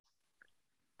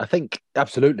 I think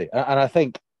absolutely, and I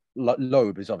think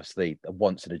Loeb is obviously a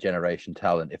once in a generation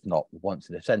talent, if not once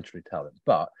in a century talent.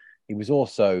 But he was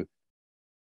also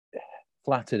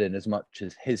flattered in as much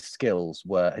as his skills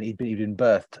were, and he'd been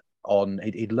birthed on.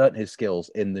 He'd learnt his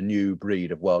skills in the new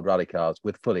breed of World Rally cars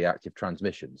with fully active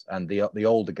transmissions, and the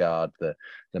older guard, the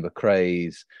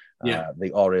McRaes,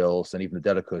 the Orioles, and even the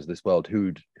Delacours of this world,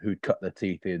 who'd cut their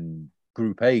teeth in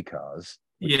Group A cars.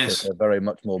 Yes, a very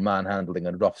much more manhandling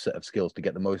and rough set of skills to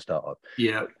get the most out of.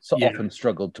 Often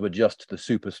struggled to adjust to the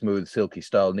super smooth, silky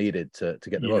style needed to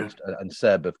get the most. And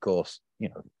Seb, of course,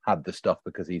 had the stuff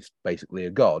because he's basically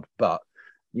a god, but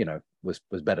was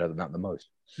better than that the most.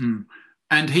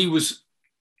 And he was.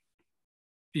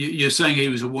 You're saying he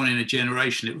was a one in a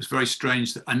generation. It was very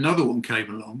strange that another one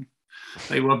came along.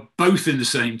 They were both in the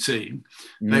same team.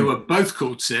 They were both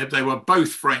called Seb. They were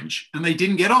both French, and they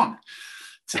didn't get on.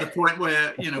 To the point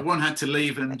where, one had to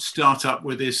leave and start up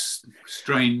with this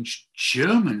strange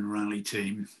German rally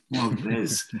team. Well,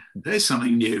 there's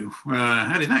something new.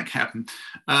 How did that happen?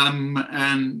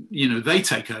 And, they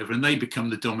take over and they become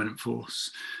the dominant force.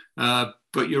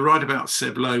 But you're right about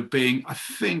Seb Loeb being, I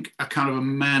think, a kind of a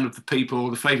man of the people.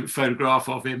 The favourite photograph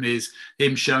of him is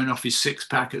him showing off his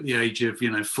six-pack at the age of,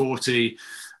 40,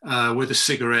 with a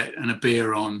cigarette and a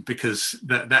beer on, because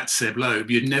that's Seb Loeb.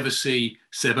 You'd never see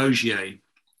Seb Ogier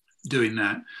doing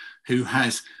that, who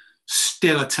has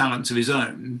stellar talents of his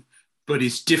own, but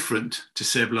is different to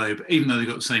Seb Loeb, even though they've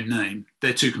got the same name.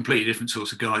 They're two completely different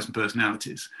sorts of guys and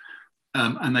personalities.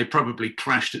 And they probably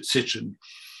clashed at Citroen.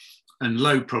 And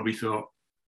Loeb probably thought,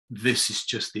 this is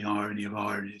just the irony of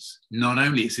ironies. Not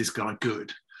only is this guy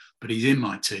good, but he's in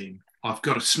my team. I've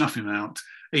got to snuff him out,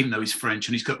 even though he's French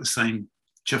and he's got the same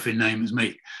chuffing name as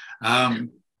me.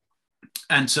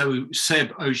 And so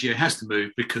Seb Ogier has to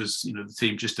move because, the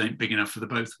team just ain't big enough for the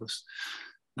both of us.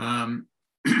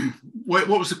 What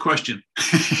was the question?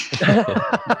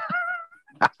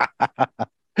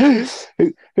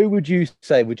 Who would you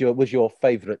say was your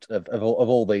favourite of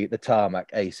all the Tarmac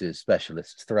aces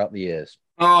specialists throughout the years?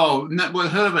 Oh, no, well,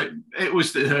 Hervé. It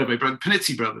was the Hervé brothers,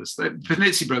 Panizzi brothers. The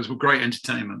Panizzi brothers were great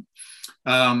entertainment.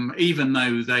 Even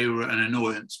though they were an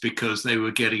annoyance because they were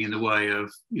getting in the way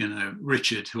of,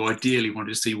 Richard, who ideally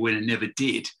wanted to see win and never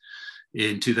did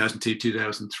in 2002,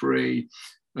 2003.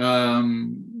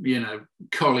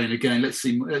 Colin again. Let's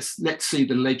see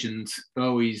the legend.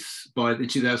 Oh, in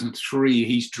 2003,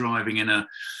 he's driving in a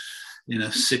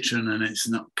Citroen, and it's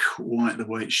not quite the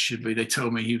way it should be. They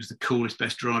told me he was the coolest,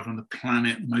 best driver on the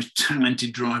planet, the most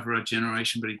talented driver of our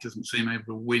generation, but he doesn't seem able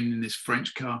to win in this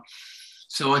French car.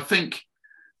 So I think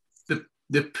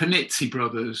the Panizzi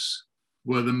brothers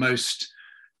were the most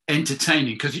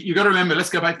entertaining, because you've got to remember, let's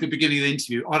go back to the beginning of the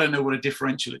interview. I don't know what a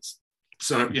differential is.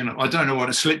 So, I don't know what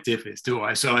a slip diff is, do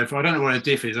I? So if I don't know what a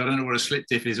diff is, I don't know what a slip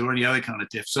diff is or any other kind of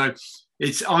diff. So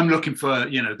I'm looking for,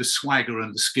 the swagger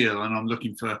and the skill, and I'm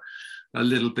looking for a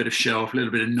little bit of show off, a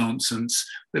little bit of nonsense,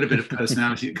 a little bit of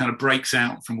personality that kind of breaks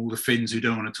out from all the Finns who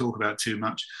don't want to talk about too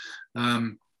much.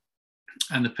 And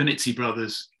the Panizzi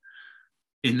brothers,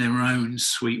 in their own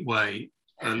sweet way,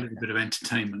 a little bit of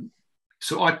entertainment.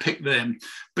 So I picked them.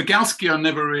 Bagalski I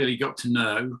never really got to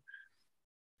know.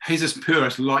 Jesus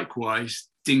Puras, likewise,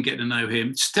 didn't get to know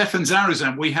him. Stefan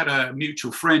Zarazan, we had a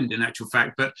mutual friend in actual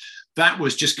fact, but that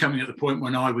was just coming at the point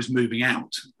when I was moving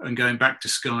out and going back to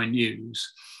Sky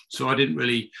News. So I didn't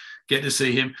really get to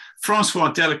see him.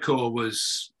 Francois Delacour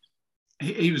was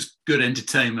he was good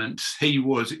entertainment. He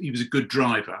was a good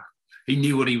driver. He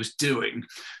knew what he was doing,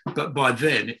 but by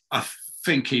then I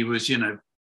think he was,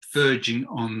 verging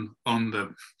on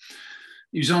the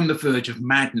verge of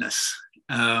madness.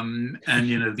 And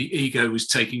the ego was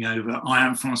taking over. I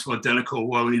am Francois Delacour.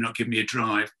 Why will you not give me a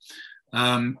drive?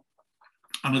 And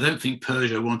I don't think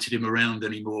Peugeot wanted him around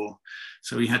anymore,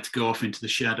 so he had to go off into the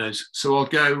shadows. So I'll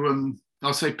go.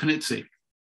 I'll say Panizzi.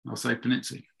 It's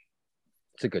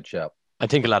a good shout. I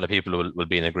think a lot of people will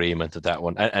be in agreement with that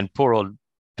one. And poor old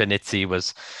Panizzi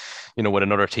was, with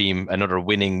another team, another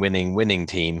winning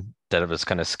team that was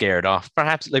kind of scared off.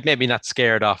 Perhaps, like, maybe not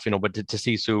scared off, but to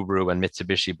see Subaru and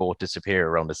Mitsubishi both disappear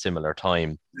around a similar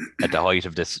time at the height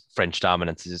of this French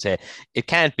dominance, as you say, it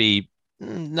can't be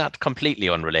not completely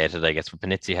unrelated, I guess. But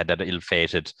Panizzi had that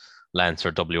ill-fated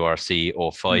Lancer WRC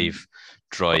 05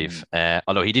 drive,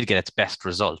 although he did get its best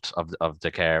result of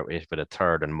the car with a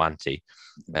third in Monte,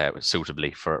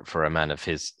 suitably for a man of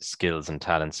his skills and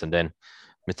talents. And then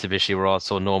Mitsubishi were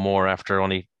also no more after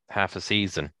only half a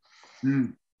season.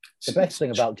 The best thing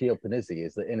about Gio Panizzi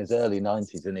is that in his early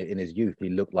 90s, in his youth, he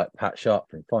looked like Pat Sharp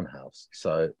from Funhouse.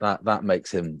 So that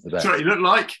makes him the best. Sorry, he looked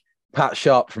like Pat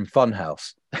Sharp from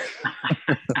Funhouse.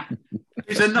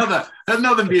 He's another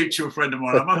mutual friend of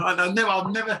mine.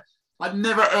 I'd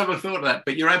never ever thought of that,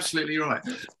 but you're absolutely right.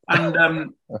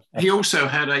 And he also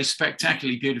had a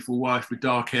spectacularly beautiful wife with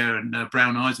dark hair and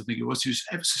brown eyes, I think it was. She was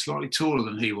ever so slightly taller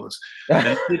than he was.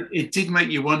 It did make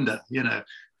you wonder,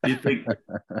 You think,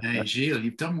 hey, Gilles,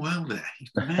 you've done well there.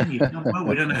 Man, you've done well.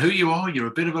 We don't know who you are. You're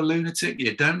a bit of a lunatic.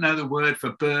 You don't know the word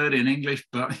for bird in English,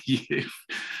 but you...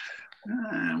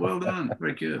 well done.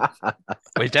 Very good.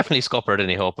 We definitely scuppered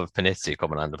any hope of Panizzi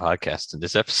coming on the podcast in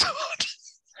this episode.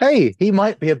 Hey, he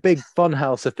might be a big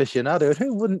Funhouse aficionado.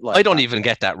 Who wouldn't like? I don't even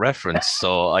get that reference,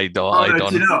 so I don't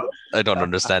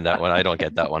understand that one. I don't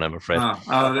get that one, I'm afraid.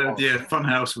 Yeah,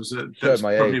 Funhouse was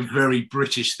probably a very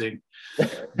British thing.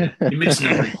 You missed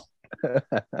nothing.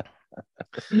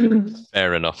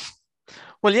 Fair enough.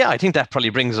 Well, yeah, I think that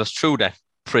probably brings us through that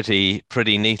pretty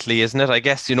neatly, isn't it? I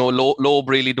guess, Loeb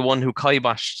really the one who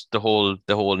kiboshed the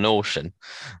whole notion,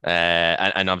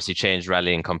 and obviously changed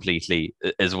rallying completely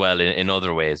as well in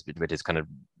other ways with his kind of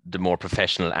the more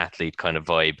professional athlete kind of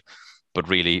vibe, but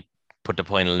really put the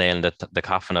final nail in the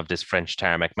coffin of this French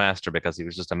tarmac master, because he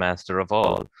was just a master of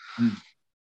all.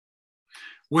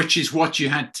 Which is what you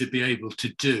had to be able to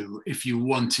do if you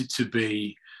wanted to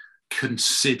be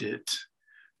considered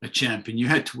a champion. You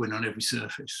had to win on every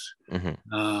surface.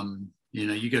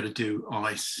 You got to do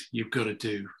ice. You've got to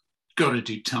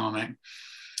do tarmac.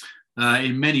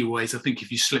 In many ways, I think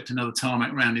if you slipped another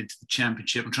tarmac round into the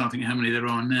championship, I'm trying to think how many there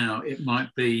are now. It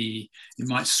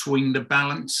might swing the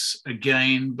balance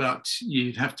again, but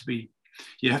you'd have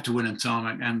to win on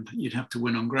tarmac and you'd have to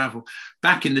win on gravel.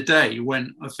 Back in the day,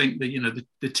 when I think that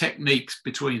the techniques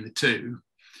between the two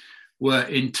were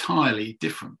entirely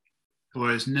different,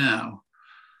 whereas now,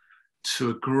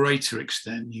 to a greater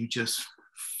extent, you just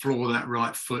floor that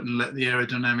right foot and let the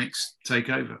aerodynamics take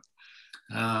over.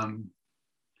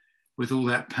 With all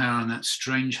that power and that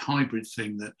strange hybrid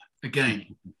thing that,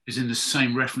 again, is in the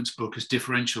same reference book as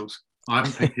differentials. I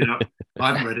haven't picked it up, I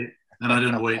haven't read it, and I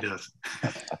don't know what it does.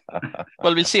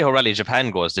 Well, we'll see how Rally Japan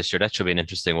goes this year. That should be an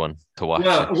interesting one to watch.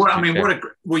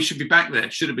 We should be back there.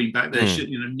 Should have been back there.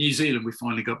 New Zealand, we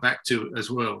finally got back to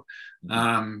as well.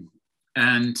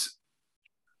 And,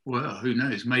 well, who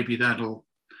knows? Maybe that'll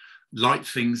light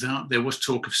things up. There was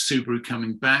talk of Subaru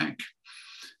coming back.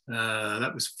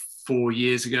 That was 4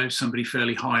 years ago. Somebody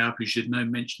fairly high up who should know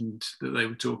mentioned that they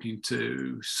were talking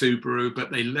to Subaru,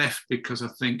 but they left because I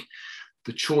think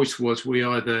the choice was we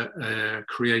either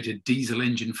create a diesel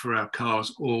engine for our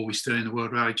cars or we stay in the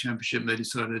World Rally Championship. They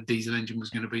decided a diesel engine was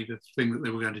going to be the thing that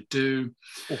they were going to do.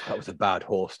 Oh, that was a bad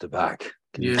horse to back.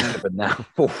 Can you think of it now?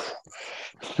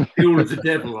 The all of the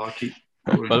devil, I keep.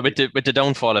 Well, with the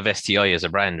downfall of STI as a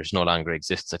brand, which no longer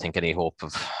exists, I think any hope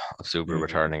of Subaru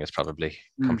returning is probably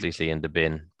completely in the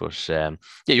bin. But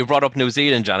you brought up New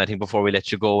Zealand, John. I think before we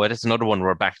let you go, it's another one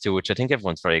we're back to, which I think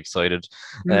everyone's very excited.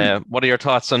 What are your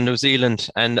thoughts on New Zealand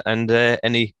and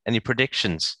any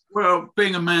predictions? Well,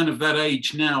 being a man of that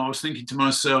age now, I was thinking to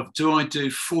myself, do I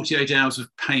do 48 hours of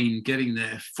pain getting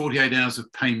there, 48 hours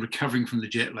of pain recovering from the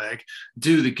jet lag,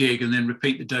 do the gig and then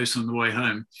repeat the dose on the way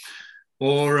home?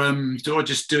 Or do I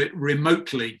just do it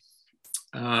remotely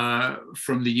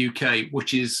from the UK,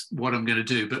 which is what I'm going to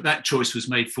do? But that choice was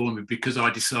made for me because I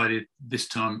decided this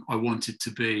time I wanted to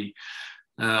do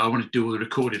all the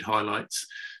recorded highlights.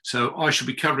 So I shall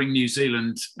be covering New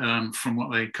Zealand from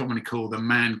what they commonly call the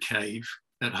man cave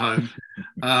at home.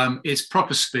 It's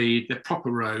proper speed, they're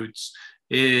proper roads.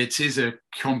 It is a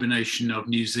combination of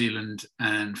New Zealand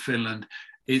and Finland.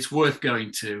 It's worth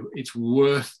going to. It's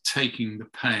worth taking the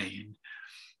pain.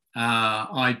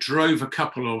 I drove a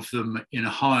couple of them in a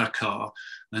hire car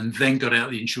and then got out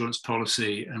the insurance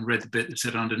policy and read the bit that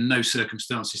said under no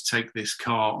circumstances take this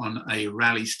car on a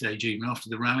rally stage even after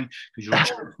the rally, because your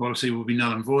insurance policy will be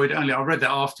null and void. Only I read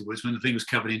that afterwards when the thing was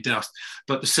covered in dust.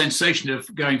 But the sensation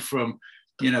of going from,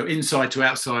 inside to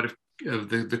outside of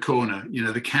the corner,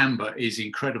 the camber is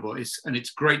incredible. It's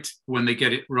great when they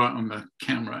get it right on the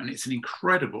camera, and it's an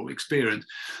incredible experience.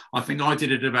 I think I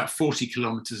did it at about 40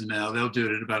 kilometers an hour. They'll do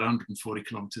it at about 140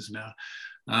 kilometers an hour.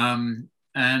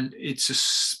 And it's a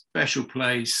special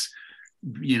place.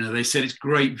 They said it's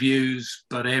great views,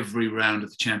 but every round of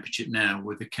the championship now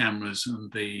with the cameras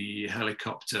and the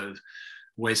helicopter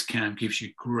Wescam gives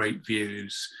you great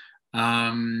views.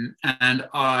 And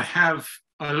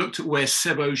I looked at where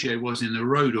Seb Ogier was in the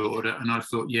road order, and I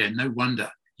thought, yeah, no wonder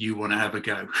you want to have a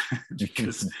go,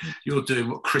 because you're doing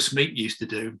what Chris Meek used to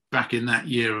do back in that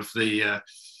year of the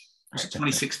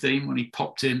 2016 when he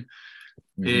popped in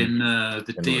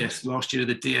the DS last year,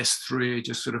 the DS3,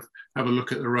 just sort of have a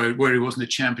look at the road where he was in the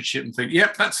championship and think,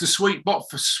 yep, that's the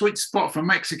sweet spot for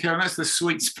Mexico, and that's the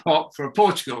sweet spot for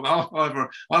Portugal. I'll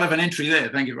have an entry there.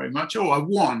 Thank you very much. Oh, I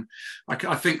won.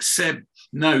 I think Seb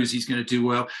knows he's going to do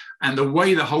well. And the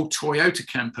way the whole Toyota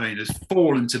campaign has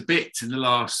fallen to bits in the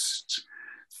last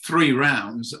 3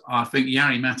 rounds, I think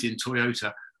Jari Matti and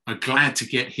Toyota are glad to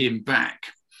get him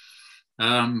back,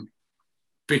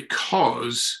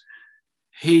 because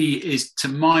he is, to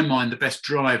my mind, the best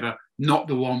driver, not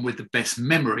the one with the best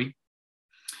memory,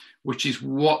 which is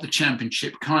what the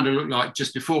championship kind of looked like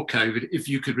just before COVID. If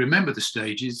you could remember the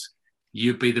stages,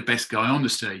 you'd be the best guy on the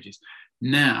stages.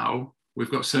 Now,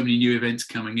 we've got so many new events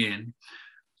coming in.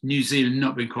 New Zealand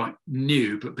not being quite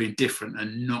new, but being different,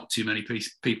 and not too many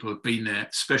people have been there,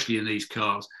 especially in these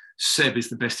cars. Seb is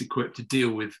the best equipped to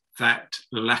deal with that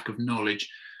lack of knowledge.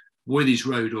 With his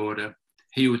road order,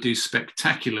 he would do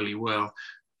spectacularly well.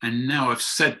 And now I've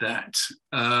said that,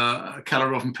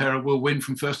 Kalarov and Pera will win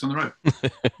from first on the road.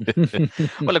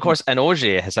 Well, of course, and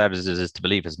Ogier has to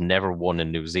believe has never won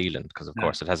in New Zealand, because of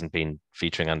course it hasn't been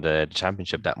featuring on the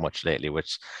championship that much lately,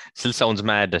 which still sounds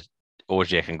mad that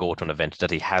Ogier can go to an event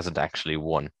that he hasn't actually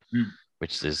won,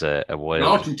 which is a wild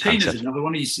Argentina's concept. Another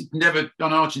one. He's never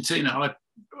done Argentina.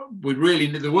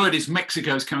 The word is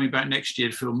Mexico's coming back next year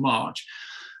to film March.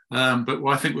 But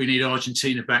I think we need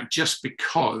Argentina back just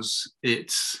because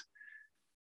it's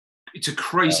a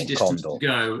crazy distance to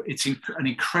go. It's an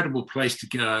incredible place to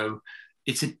go.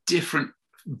 It's a different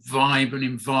vibe and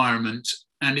environment,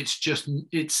 and if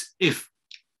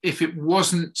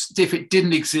it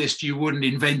didn't exist, you wouldn't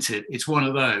invent it. It's one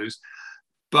of those.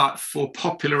 But for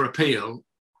popular appeal,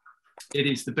 it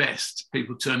is the best.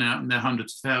 People turn out in their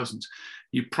hundreds of thousands.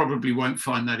 You probably won't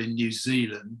find that in New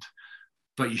Zealand,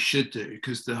 but you should do,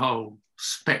 because the whole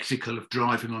spectacle of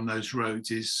driving on those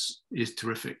roads is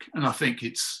terrific. And I think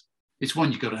it's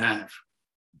one you've got to have.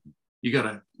 You got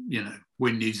to,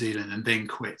 win New Zealand and then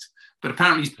quit. But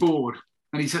apparently he's bored,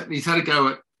 and he's had a go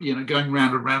at, going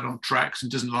round and round on tracks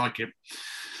and doesn't like it.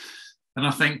 And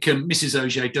I think Mrs.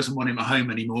 Ogier doesn't want him at home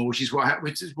anymore, which is what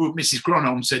Mrs.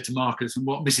 Gronholm said to Marcus and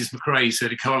what Mrs. McRae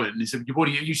said to Colin. He said, "What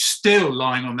are you still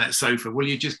lying on that sofa? Will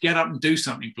you just get up and do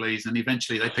something, please?" And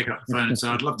eventually they pick up the phone and say,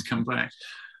 "I'd love to come back."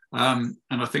 And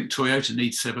I think Toyota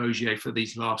needs Seb Ogier for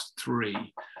these last 3,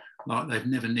 like they've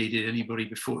never needed anybody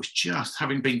before. It's just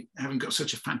having got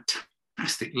such a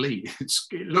fantastic lead.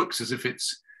 It looks as if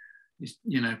it's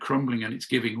crumbling and it's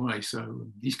giving way. So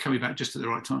he's coming back just at the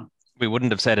right time. We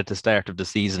wouldn't have said at the start of the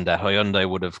season that Hyundai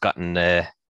would have gotten the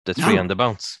 3 on the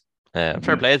bounce.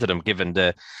 Fair play to them, given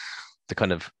the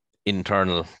kind of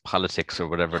internal politics or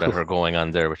whatever that are going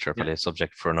on there, which are probably a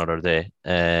subject for another day.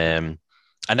 And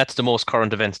that's the most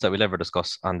current events that we'll ever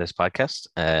discuss on this podcast.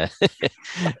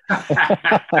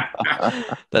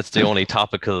 That's the only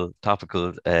topical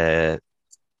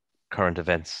current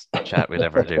events chat we'll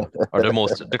ever do, or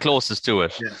the closest to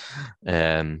it.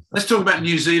 Let's talk about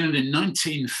New Zealand in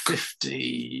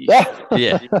 1950.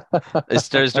 Yeah, is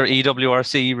there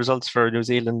EWRC results for New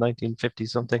Zealand 1950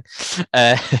 something?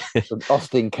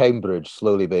 Austin, Cambridge,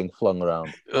 slowly being flung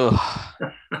around.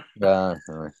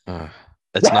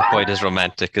 It's not quite as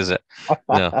romantic, is it?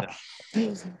 No.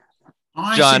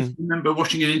 I John, remember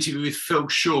watching an interview with Phil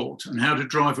Short on how to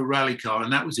drive a rally car,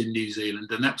 and that was in New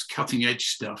Zealand, and that was cutting edge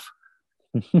stuff.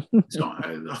 So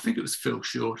I think it was Phil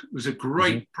Short. It was a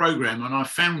great program, and I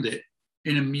found it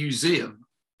in a museum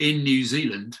in New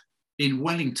Zealand, in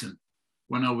Wellington.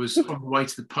 When I was on the way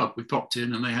to the pub, we popped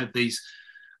in, and they had these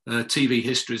TV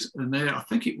histories, and there, I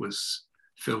think it was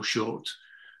fell short.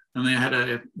 And they had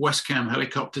a West Cam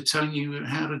helicopter telling you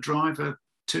how to drive a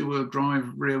two-wheel drive,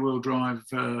 rear-wheel drive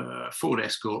Ford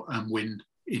Escort and win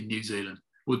in New Zealand.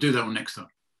 We'll do that one next time.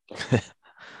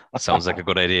 That sounds like a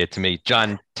good idea to me.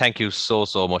 John, thank you so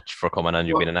much for coming on.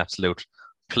 You've been an absolute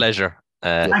pleasure.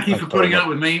 Thank you for putting up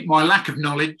with me, my lack of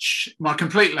knowledge, my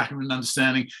complete lack of an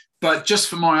understanding. But just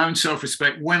for my own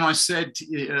self-respect, when I said,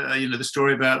 the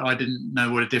story about I didn't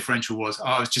know what a differential was,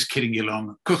 I was just kidding you along.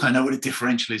 Of course, I know what a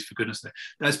differential is, for goodness sake.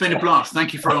 It's been a blast.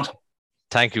 Thank you for asking.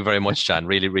 Thank you very much, John.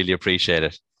 Really, really appreciate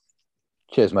it.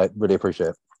 Cheers, mate. Really appreciate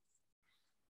it.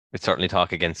 We'll certainly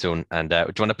talk again soon. And do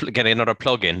you want to get another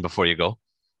plug in before you go?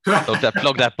 Plug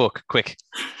that book, quick.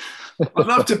 I'd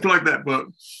love to plug that book.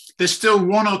 There's still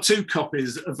 1 or 2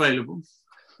 copies available.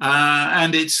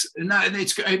 And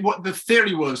what the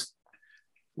theory was,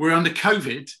 we're under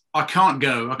COVID. I can't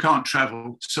go, I can't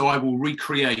travel. So I will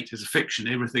recreate as a fiction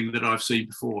everything that I've seen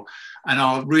before. And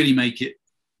I'll really make it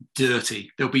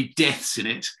dirty. There'll be deaths in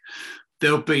it.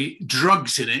 There'll be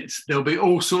drugs in it. There'll be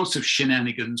all sorts of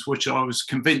shenanigans, which I was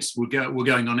convinced were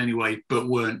going on anyway, but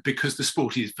weren't, because the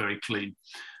sport is very clean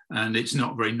and it's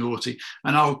not very naughty.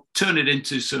 And I'll turn it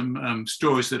into some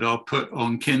stories that I'll put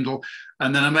on Kindle.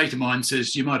 And then a mate of mine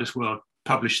says, you might as well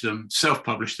publish them,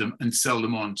 self-publish them and sell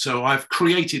them on. So I've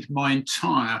created my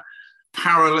entire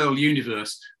parallel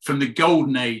universe from the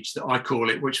golden age that I call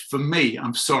it, which for me,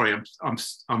 I'm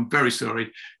very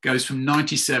sorry, goes from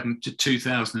 97 to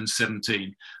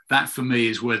 2017. That for me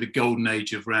is where the golden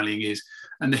age of rallying is.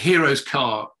 And the hero's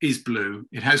car is blue.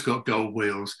 It has got gold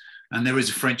wheels and there is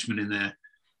a Frenchman in there,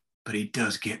 but he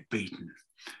does get beaten.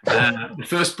 The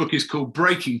first book is called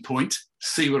Breaking Point.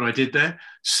 See what I did there.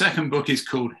 Second book is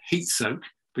called Heat Soak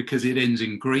because it ends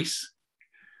in Greece.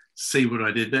 See what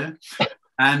I did there.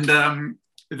 And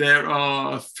there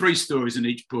are 3 stories in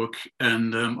each book.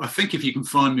 And I think if you can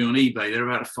find me on eBay, they're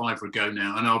about a £5 a go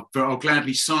now. And I'll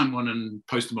gladly sign one and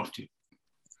post them off to you.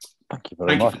 Thank you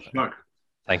very much.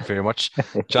 Thank you very much.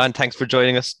 John, thanks for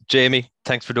joining us. Jamie,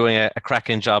 thanks for doing a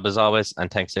cracking job as always. And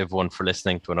thanks everyone for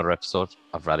listening to another episode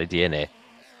of Rally DNA.